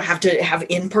we don't have to have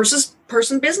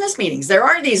in-person business meetings. There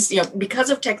are these, because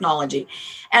of technology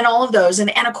and all of those. And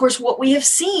of course, what we have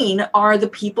seen are the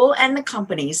people and the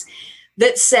companies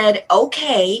that said,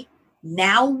 okay,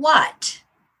 now what?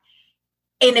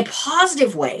 In a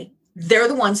positive way, they're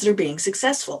the ones that are being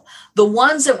successful. The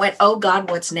ones that went, oh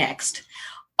God, what's next?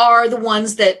 Are the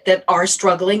ones that are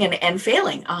struggling and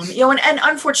failing. And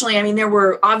unfortunately, there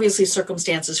were obviously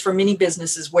circumstances for many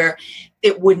businesses where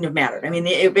it wouldn't have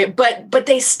mattered. But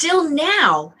they still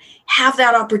now have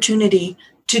that opportunity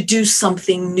to do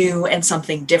something new and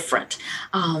something different.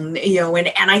 And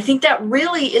I think that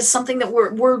really is something that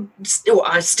we're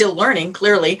still learning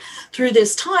clearly through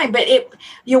this time. But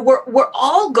we're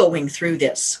all going through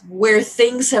this where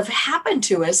things have happened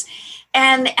to us.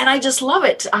 And I just love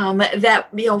it that,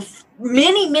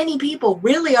 many people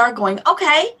really are going,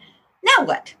 okay, now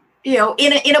what?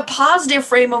 In a positive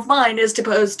frame of mind as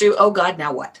opposed to, oh God,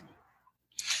 now what?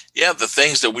 Yeah, the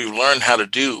things that we've learned how to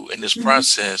do in this mm-hmm.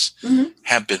 process mm-hmm.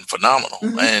 have been phenomenal.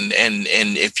 Mm-hmm.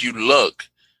 And if you look,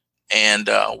 and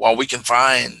while we can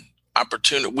find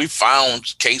opportunity, we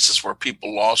found cases where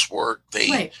people lost work.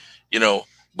 But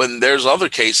there's other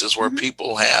cases where mm-hmm.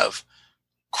 people have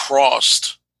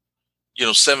crossed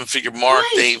 7-figure mark.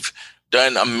 Right. They've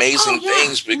done amazing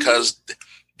things because mm-hmm.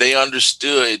 they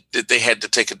understood that they had to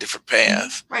take a different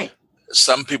path. Right.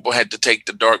 Some people had to take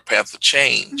the dark path of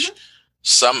change. Mm-hmm.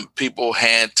 Some people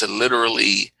had to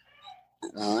literally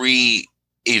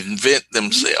reinvent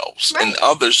themselves, right. and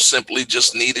others simply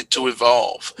just needed to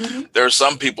evolve. Mm-hmm. There are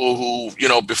some people who,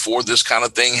 before this kind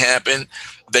of thing happened,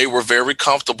 they were very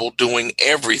comfortable doing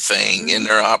everything in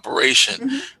their operation.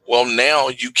 Mm-hmm. Well, now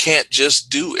you can't just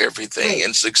do everything, right.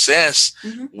 and success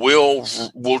mm-hmm.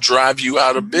 will drive you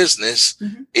out of mm-hmm. business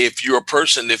mm-hmm. if you're a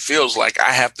person that feels like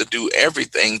I have to do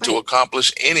everything right. to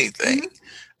accomplish anything. Mm-hmm.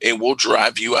 It will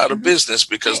drive you out of mm-hmm. business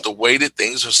because right. the way that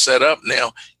things are set up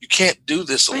now, you can't do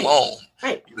this right. alone.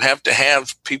 Right. You have to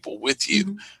have people with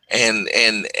you. Mm-hmm.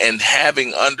 And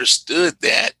having understood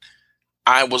that,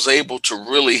 I was able to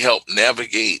really help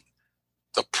navigate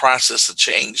the process of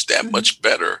change that mm-hmm. much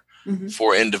better mm-hmm.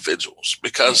 for individuals,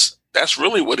 because right. that's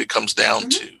really what it comes down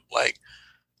mm-hmm. to. Like,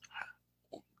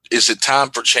 is it time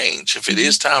for change? If it mm-hmm.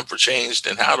 is time for change,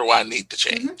 then how do I need to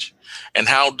change? Mm-hmm. And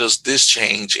how does this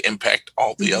change impact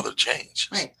all the mm-hmm. other changes?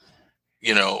 Right.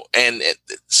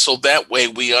 So that way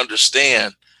we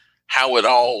understand how it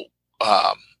all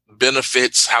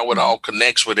benefits, how it all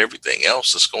connects with everything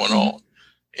else that's going on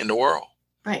in the world.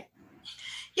 Right.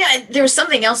 Yeah. And there was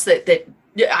something else that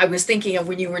I was thinking of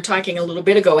when you were talking a little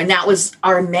bit ago, and that was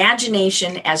our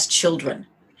imagination as children.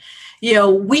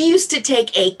 We used to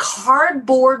take a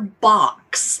cardboard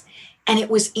box and it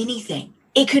was anything.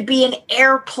 It could be an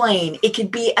airplane. It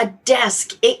could be a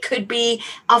desk. It could be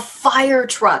a fire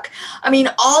truck. I mean,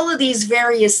 all of these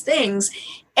various things.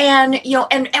 And,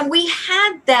 and we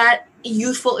had that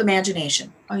youthful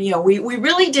imagination. We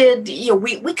really did,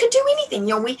 we could do anything.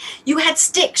 You had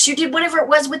sticks. You did whatever it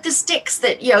was with the sticks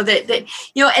that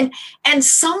and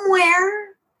somewhere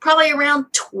probably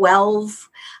around 12,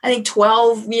 I think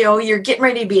 12, you're getting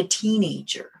ready to be a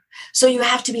teenager. So you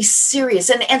have to be serious.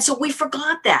 And so we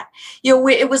forgot that,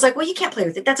 it was like, well, you can't play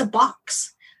with it. That's a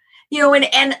box,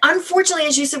 and unfortunately,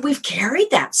 as you said, we've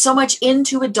carried that so much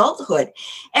into adulthood.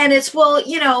 And it's, well,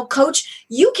 coach,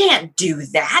 you can't do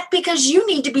that because you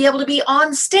need to be able to be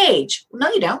on stage.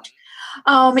 No, you don't.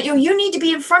 You need to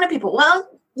be in front of people. Well,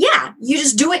 yeah, you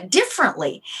just do it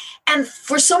differently. And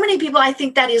for so many people, I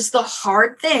think that is the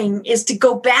hard thing, is to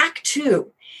go back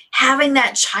to having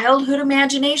that childhood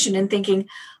imagination and thinking,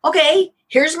 okay,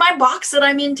 here's my box that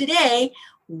I'm in today.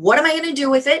 What am I going to do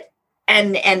with it?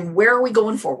 And where are we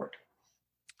going forward?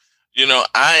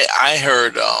 I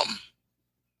heard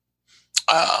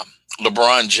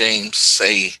LeBron James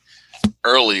say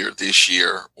earlier this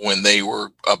year when they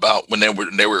were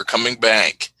coming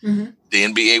back, the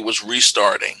NBA was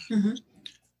restarting.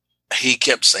 He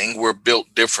kept saying, we're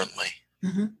built differently.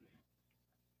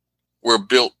 We're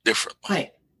built differently.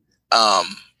 Right.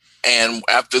 And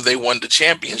after they won the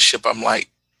championship, I'm like,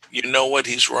 you know what?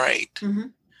 He's right.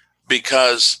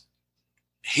 Because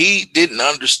he didn't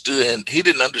understand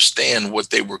what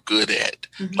they were good at.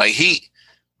 Like,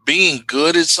 being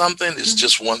good at something is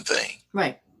just one thing.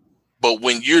 Right. But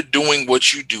when you're doing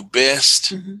what you do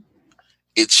best,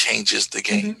 it changes the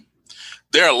game.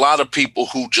 There are a lot of people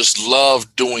who just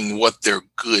love doing what they're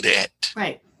good at.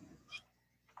 Right.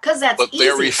 Because that's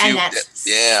easy and that's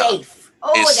safe.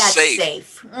 Oh, it's that's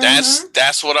safe.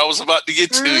 That's what I was about to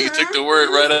get to. You took the word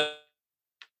right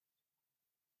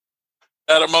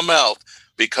out of my mouth.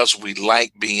 Because we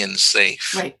like being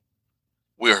safe. Right.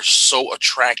 We are so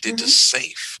attracted to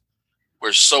safe.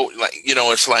 We're so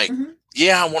it's like,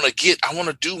 yeah, I want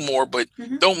to do more, but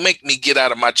don't make me get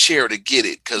out of my chair to get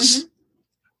it. Cause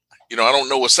I don't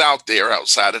know what's out there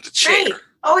outside of the chair. Right.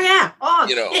 Oh yeah. Oh,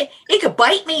 it could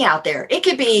bite me out there. It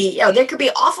could be, there could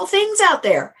be awful things out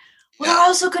there. Well, there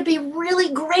also could be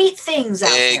really great things out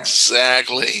there.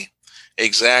 Exactly.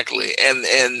 And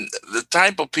the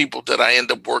type of people that I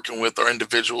end up working with are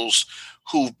individuals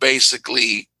who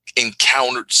basically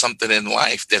encountered something in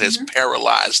life that has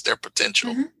paralyzed their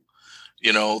potential.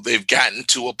 They've gotten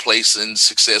to a place in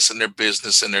success in their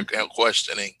business and they're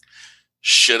questioning,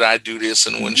 should I do this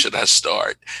and when should I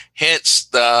start? Hence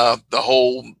the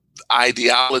whole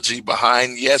ideology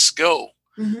behind Yes Go,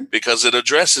 because it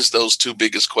addresses those two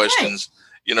biggest questions. Right.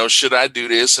 Should I do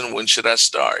this and when should I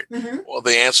start? Well,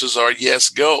 the answers are yes,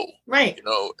 go. Right.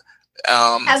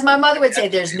 As my mother would say,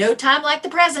 there's no time like the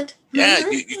present. Yeah,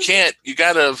 you can't. You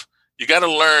gotta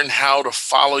learn how to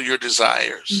follow your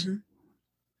desires.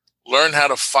 Learn how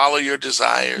to follow your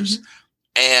desires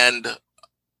and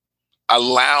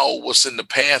allow what's in the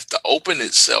path to open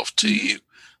itself to you,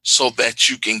 so that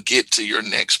you can get to your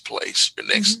next place, your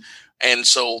next. And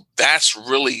so that's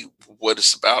really what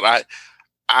it's about.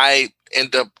 I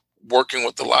end up working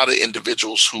with a lot of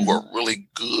individuals who are really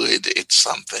good at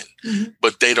something,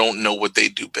 but they don't know what they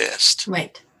do best.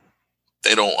 Right.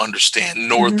 They don't understand,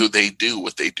 nor do they do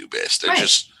what they do best. They're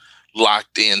just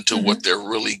locked into what they're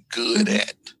really good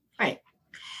at. Right.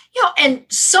 And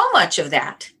so much of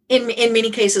that in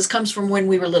many cases comes from when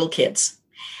we were little kids.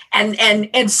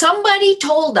 And somebody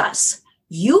told us,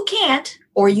 you can't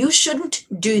or you shouldn't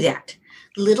do that.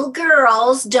 Little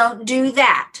girls don't do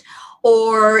that.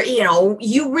 Or,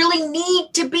 you really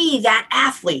need to be that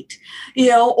athlete,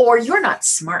 or you're not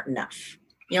smart enough.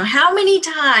 How many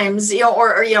times,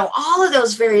 or all of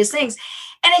those various things.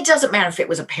 And it doesn't matter if it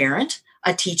was a parent,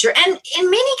 a teacher. And in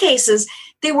many cases,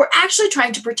 they were actually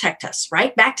trying to protect us,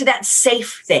 right? Back to that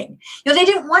safe thing. They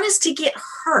didn't want us to get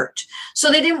hurt.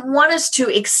 So they didn't want us to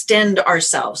extend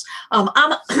ourselves. I'm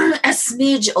a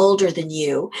smidge older than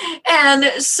you. And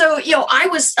so, I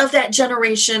was of that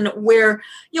generation where,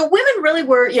 women really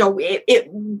were,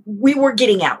 we were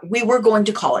getting out. We were going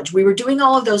to college. We were doing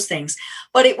all of those things.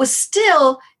 But it was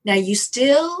still, now you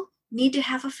still need to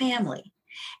have a family.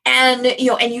 And,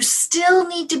 and you still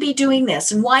need to be doing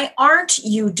this. And why aren't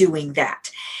you doing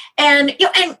that? And,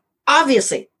 and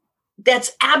obviously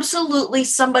That's absolutely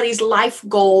somebody's life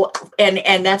goal.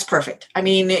 And that's perfect. I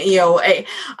mean,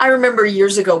 I remember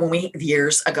years ago when we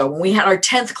had our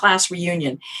 10th class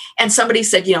reunion and somebody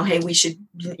said, hey, we should,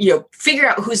 figure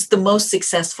out who's the most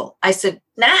successful. I said,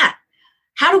 nah,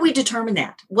 how do we determine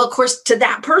that? Well, of course, to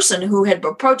that person who had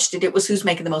approached it, it was who's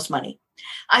making the most money.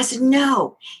 I said,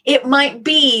 no, it might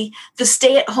be the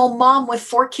stay-at-home mom with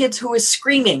 4 kids who is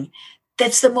screaming.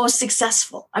 That's the most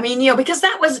successful. I mean, because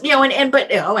that was,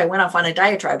 I went off on a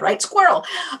diatribe, right? Squirrel.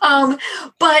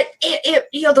 But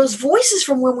those voices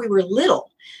from when we were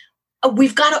little,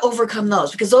 we've got to overcome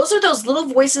those, because those are those little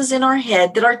voices in our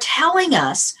head that are telling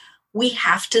us we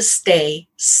have to stay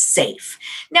safe.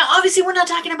 Now, obviously, we're not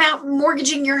talking about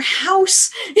mortgaging your house.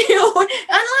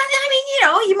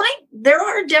 There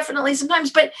are definitely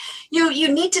sometimes, but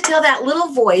you need to tell that little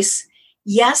voice,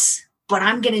 yes, but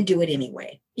I'm going to do it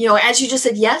anyway. As you just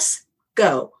said, yes,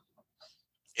 go.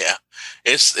 Yeah,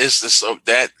 it's this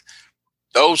that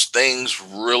those things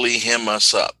really hem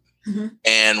us up,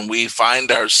 and we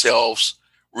find ourselves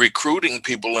recruiting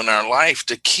people in our life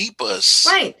to keep us.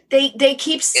 Right. They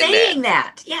keep saying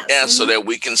that. Yes. Yeah. So that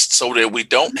we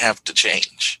don't have to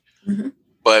change.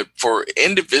 But for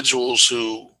individuals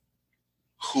who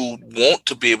want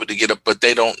to be able to get up, but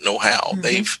they don't know how,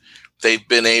 they've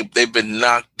been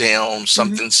knocked down.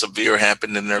 Something severe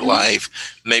happened in their life.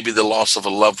 Maybe the loss of a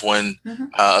loved one,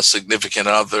 a significant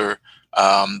other,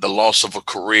 the loss of a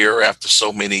career after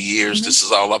so many years. This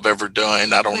is all I've ever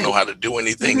done. I don't know how to do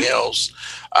anything else.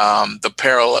 The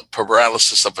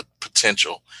paralysis of a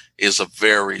potential is a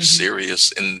very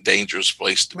serious and dangerous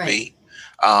place to be.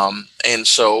 And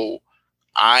so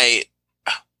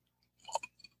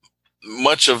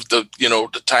much of the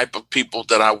type of people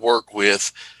that I work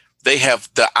with, they have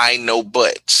the I know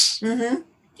buts. Yeah,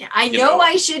 I know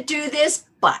I should do this,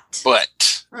 but.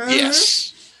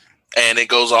 Yes. And it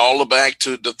goes all back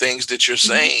to the things that you're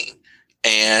saying.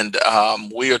 And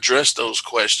we address those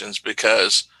questions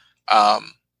because,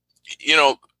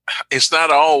 it's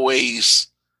not always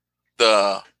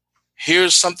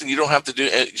here's something you don't have to do.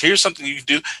 Here's something you can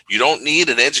do. You don't need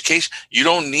an education. You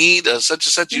don't need a such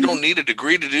and such. You don't need a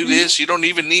degree to do this. You don't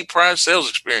even need prior sales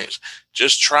experience.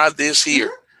 Just try this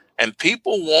here. And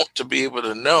people want to be able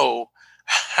to know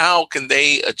how can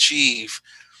they achieve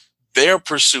their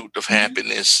pursuit of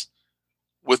happiness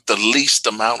with the least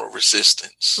amount of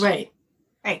resistance. Right.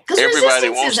 Because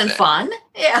resistance isn't fun.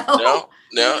 Yeah.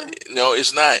 No,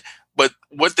 it's not. But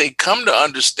what they come to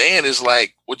understand is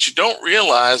what you don't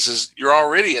realize is you're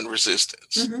already in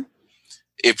resistance.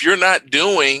 If you're not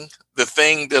doing the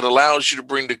thing that allows you to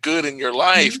bring the good in your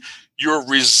life, you're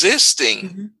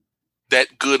resisting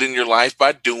that good in your life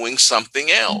by doing something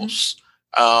else.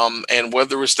 And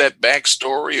whether it's that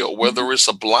backstory or whether it's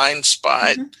a blind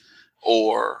spot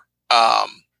or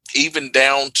even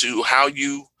down to how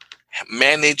you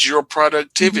manage your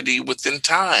productivity within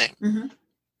time.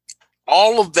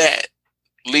 All of that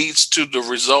leads to the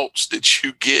results that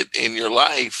you get in your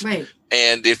life. Right.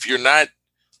 And if you're not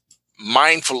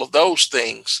mindful of those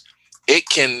things, it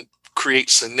can create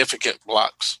significant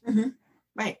blocks.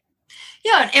 Right.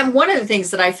 Yeah. And one of the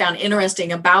things that I found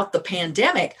interesting about the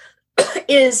pandemic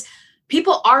is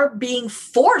people are being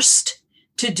forced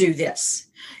to do this.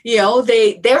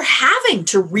 They're having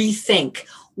to rethink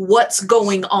what's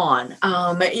going on,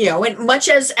 and much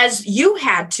as you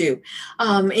had to,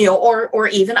 or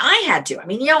even I had to. I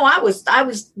mean, I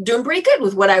was doing pretty good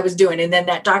with what I was doing. And then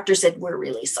that doctor said, we're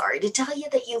really sorry to tell you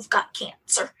that you've got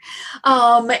cancer.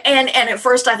 And at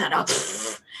first I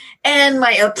thought, and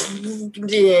my,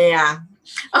 yeah.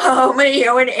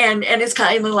 And it's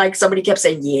kind of like somebody kept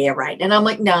saying, yeah, right. And I'm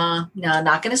like, nah,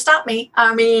 not going to stop me.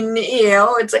 I mean,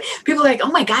 it's like people are like,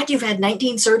 oh my God, you've had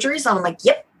 19 surgeries. And I'm like,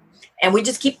 yep. And we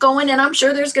just keep going, and I'm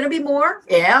sure there's going to be more.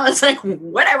 Yeah, it's like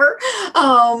whatever.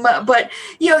 But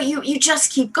you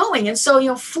just keep going, and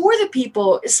so for the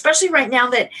people, especially right now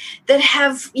that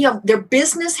have their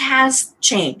business has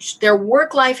changed, their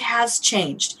work life has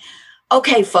changed.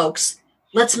 Okay, folks,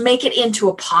 let's make it into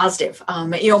a positive.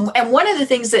 And one of the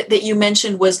things that you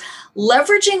mentioned was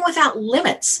leveraging without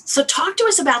limits. So talk to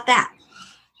us about that.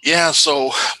 Yeah. So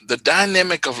the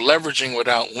dynamic of leveraging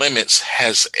without limits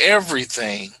has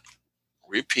everything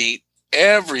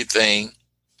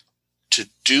to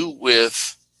do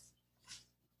with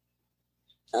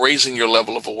raising your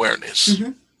level of awareness.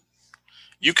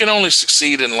 You can only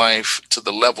succeed in life to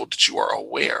the level that you are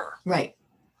aware. Right.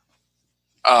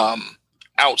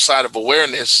 Outside of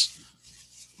awareness,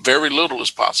 very little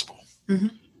is possible,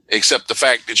 except the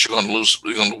fact that you're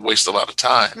going to waste a lot of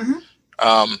time.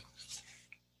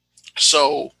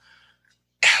 So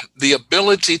the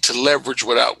ability to leverage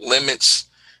without limits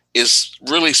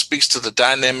really speaks to the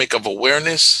dynamic of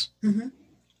awareness and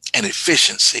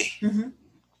efficiency.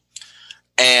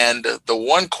 And the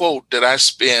one quote that I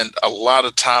spend a lot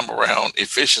of time around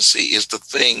efficiency is the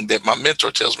thing that my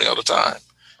mentor tells me all the time.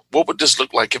 What would this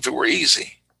look like if it were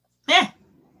easy? Yeah.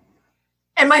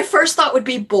 And my first thought would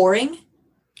be boring.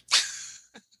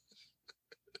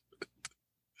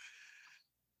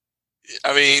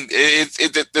 I mean,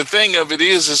 the thing of it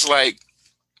is like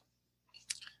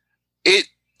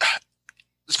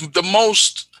the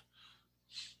most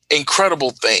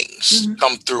incredible things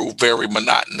come through very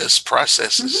monotonous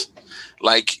processes.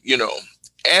 Like,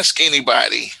 ask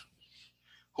anybody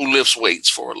who lifts weights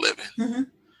for a living.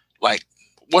 Like,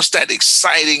 what's that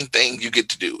exciting thing you get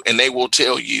to do? And they will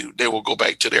tell you, they will go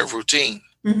back to their routine.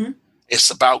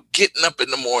 It's about getting up in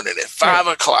the morning at 5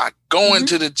 o'clock, going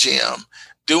to the gym,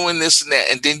 doing this and that.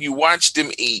 And then you watch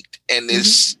them eat and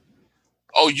it's,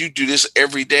 oh, you do this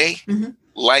every day?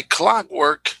 Like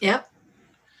clockwork. Yep.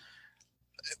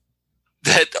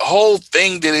 That whole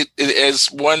thing that as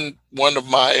one of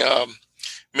my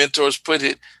mentors put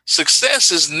it,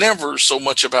 success is never so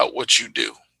much about what you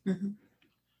do.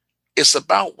 It's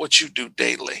about what you do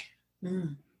daily.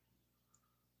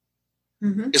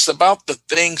 It's about the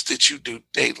things that you do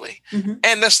daily.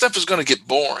 And that stuff is going to get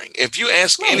boring. If you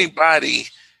ask anybody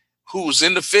who's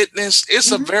into fitness,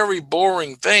 it's a very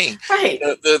boring thing.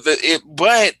 But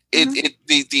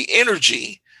the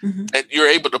energy that you're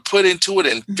able to put into it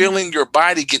and feeling your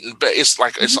body getting better, it's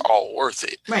like it's all worth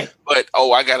it. But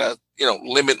I gotta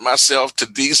limit myself to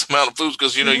these amount of foods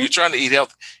because you're trying to eat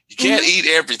healthy. You can't eat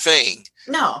everything.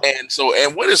 No.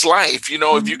 And what is life?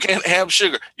 If you can't have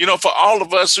sugar, for all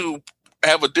of us who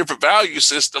have a different value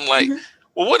system, like,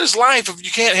 well, what is life if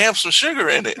you can't have some sugar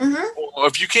in it, or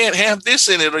if you can't have this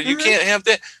in it, or you can't have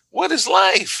that? What is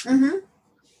life? And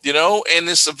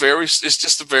it's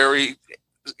just a very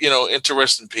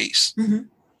interesting piece.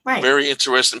 Very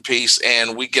interesting piece.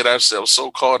 And we get ourselves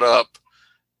so caught up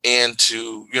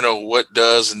into, what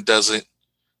does and doesn't,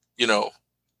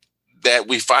 that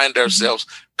we find ourselves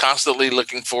constantly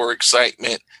looking for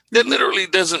excitement that literally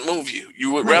doesn't move you.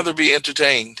 You would rather be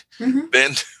entertained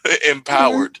than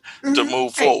empowered to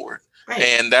move forward.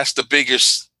 And that's the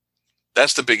biggest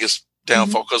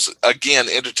downfall. Because again,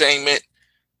 entertainment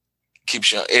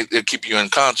keeps you, it keep you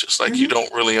unconscious. Like you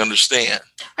don't really understand.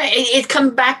 It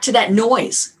comes back to that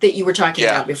noise that you were talking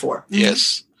about before.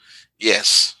 Yes.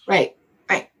 Right.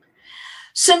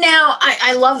 So now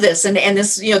I love this. And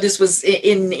this, this was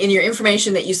in your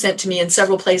information that you sent to me in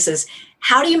several places.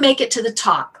 How do you make it to the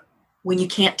top when you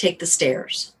can't take the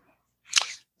stairs?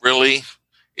 Really,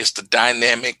 it's the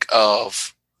dynamic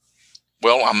of,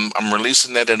 I'm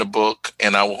releasing that in a book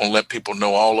and I won't let people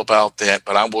know all about that,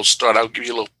 but I'll give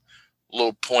you a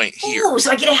little point here. Oh, so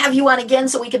I get to have you on again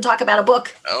so we can talk about a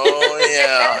book. Oh,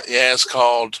 yeah. Yeah, it's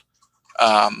called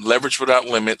Leverage Without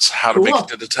Limits, How to Make It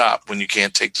to the Top When You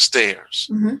Can't Take the Stairs.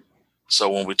 So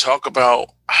when we talk about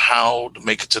how to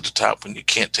make it to the top when you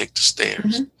can't take the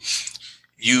stairs,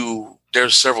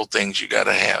 there's several things you got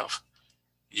to have.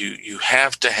 You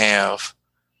have to have,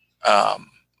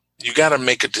 you got to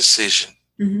make a decision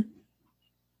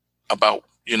about,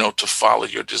 to follow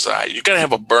your desire. You got to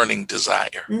have a burning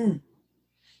desire.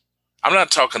 I'm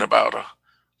not talking about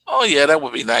that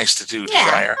would be nice to do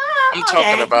desire. I'm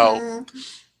talking about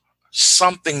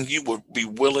something you would be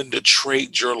willing to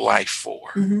trade your life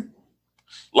for.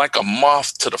 Like a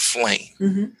moth to the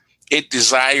flame. It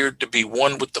desired to be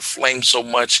one with the flame so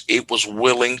much it was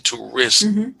willing to risk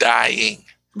dying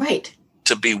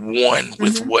to be one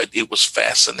with what it was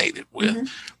fascinated with.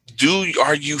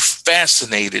 Are you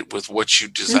fascinated with what you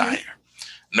desire?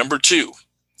 Number 2,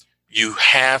 you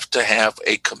have to have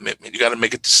a commitment. You got to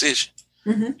make a decision.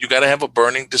 You got to have a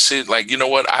burning decision. Like, you know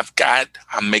what?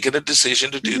 I'm making a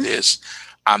decision to do this.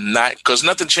 I'm not, because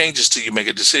nothing changes till you make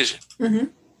a decision.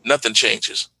 Nothing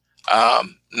changes.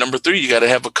 Number 3, you got to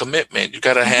have a commitment. You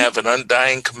got to have an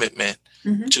undying commitment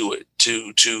to it,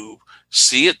 to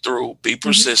see it through, be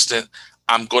persistent.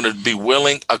 I'm going to be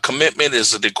willing. A commitment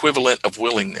is the equivalent of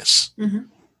willingness. Am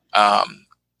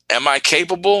I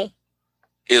capable?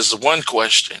 Is one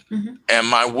question.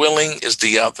 Am I willing is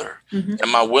the other.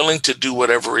 Am I willing to do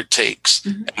whatever it takes?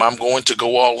 Am I going to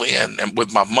go all in and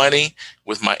with my money,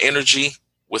 with my energy,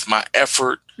 with my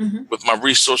effort, with my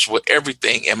resource, with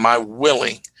everything? Am I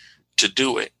willing to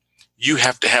do it? You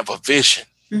have to have a vision.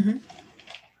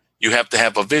 You have to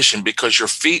have a vision because your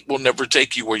feet will never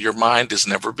take you where your mind has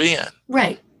never been.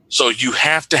 So you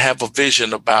have to have a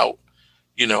vision about,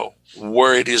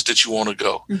 where it is that you want to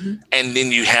go. And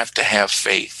then you have to have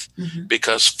faith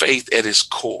because faith at its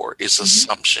core is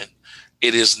assumption.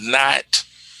 It is not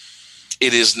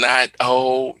It is not,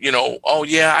 oh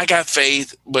yeah, I got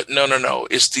faith, but no.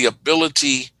 It's the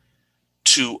ability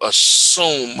to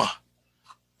assume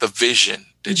the vision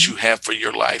that you have for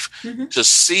your life, to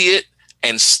see it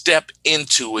and step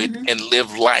into it and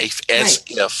live life as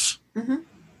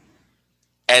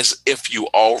if you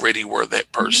already were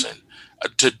that person,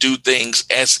 to do things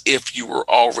as if you were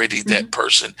already that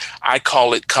person. I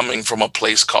call it coming from a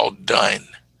place called done.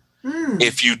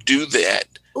 If you do that,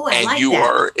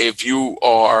 if you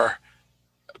are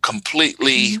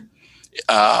completely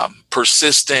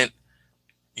persistent,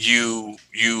 you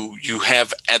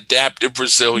have adaptive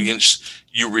resilience,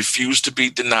 you refuse to be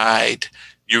denied,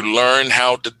 you learn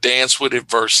how to dance with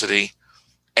adversity,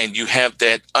 and you have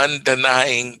that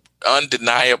undeniable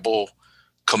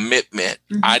commitment.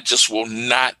 I just will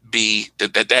not be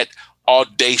that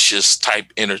audacious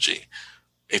type energy.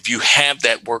 If you have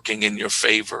that working in your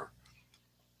favor,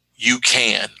 you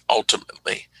can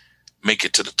ultimately make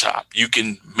it to the top. You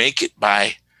can make it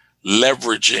by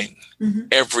leveraging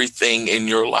everything in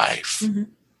your life,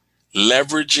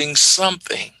 leveraging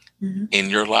something in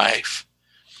your life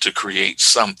to create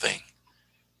something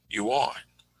you want.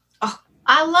 Oh,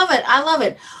 I love it. I love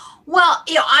it. Well,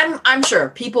 I'm sure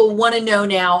people want to know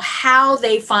now how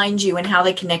they find you and how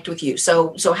they connect with you.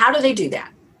 So how do they do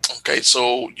that? Okay,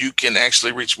 so you can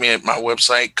actually reach me at my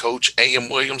website,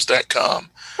 CoachAMWilliams.com.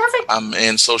 Perfect. I'm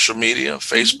in social media,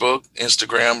 Facebook,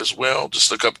 Instagram as well.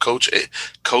 Just look up Coach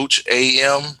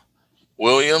A.M.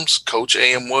 Williams, Coach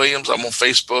A.M. Williams. I'm on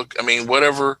Facebook. I mean,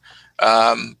 whatever.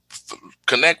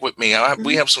 Connect with me.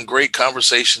 We have some great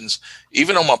conversations,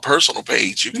 even on my personal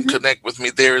page. You can connect with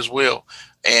me there as well.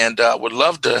 And would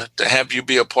love to have you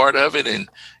be a part of it and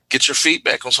get your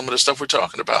feedback on some of the stuff we're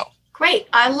talking about. Great.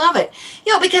 I love it.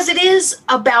 Because it is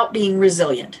about being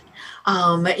resilient.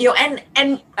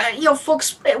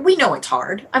 Folks, we know it's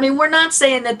hard. I mean, we're not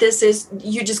saying that this is,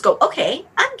 you just go, okay,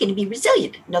 I'm going to be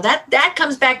resilient. No, that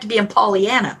comes back to being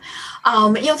Pollyanna.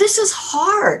 This is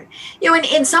hard. And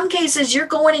in some cases, you're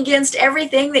going against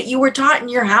everything that you were taught in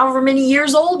your however many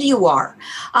years old you are.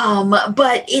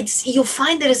 But you'll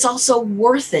find that it's also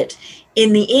worth it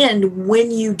in the end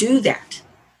when you do that.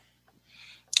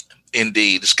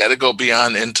 Indeed. It's got to go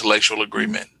beyond intellectual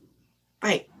agreement.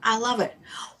 Right. I love it.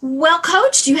 Well,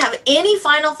 Coach, do you have any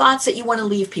final thoughts that you want to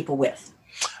leave people with?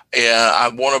 Yeah, I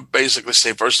want to basically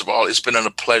say, first of all, it's been a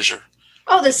pleasure.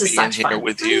 Oh, this is such being here fun.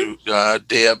 with you,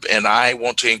 Deb. And I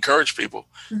want to encourage people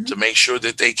to make sure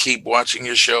that they keep watching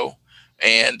your show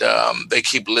and they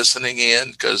keep listening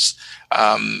in because,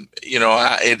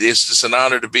 it is just an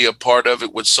honor to be a part of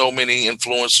it with so many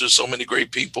influencers, so many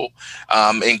great people,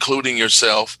 including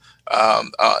yourself.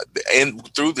 And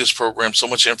through this program, so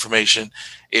much information.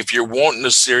 If you're wanting to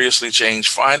seriously change,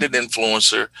 find an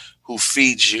influencer who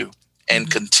feeds you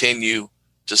and continue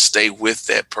to stay with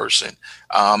that person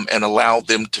and allow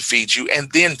them to feed you and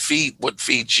then feed what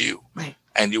feeds you. Right.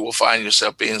 And you will find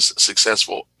yourself being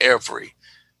successful every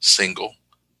single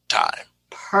time.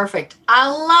 Perfect. I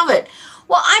love it.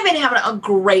 Well, I've been having a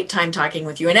great time talking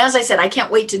with you. And as I said, I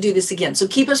can't wait to do this again. So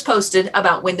keep us posted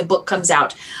about when the book comes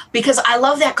out, because I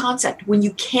love that concept. When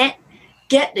you can't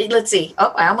let's see.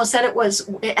 Oh, I almost said it was,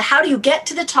 how do you get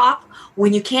to the top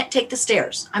when you can't take the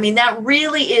stairs? I mean, that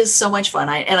really is so much fun.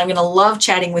 And I'm going to love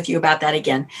chatting with you about that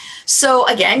again. So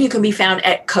again, you can be found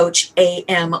at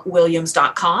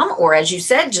CoachAMWilliams.com, or as you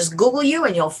said, just Google you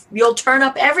and you'll turn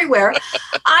up everywhere.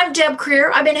 I'm Deb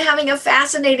Creer. I've been having a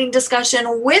fascinating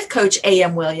discussion with Coach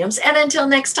A.M. Williams. And until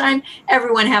next time,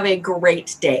 everyone have a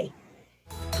great day.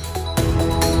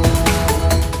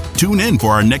 Tune in for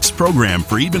our next program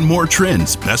for even more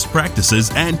trends, best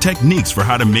practices, and techniques for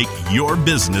how to make your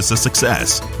business a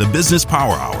success. The Business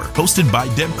Power Hour, hosted by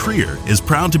Deb Creer, is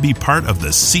proud to be part of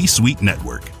the C-Suite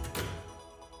Network.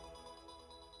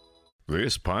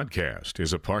 This podcast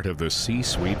is a part of the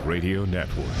C-Suite Radio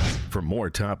Network. For more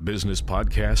top business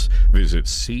podcasts, visit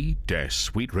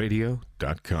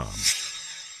c-suiteradio.com.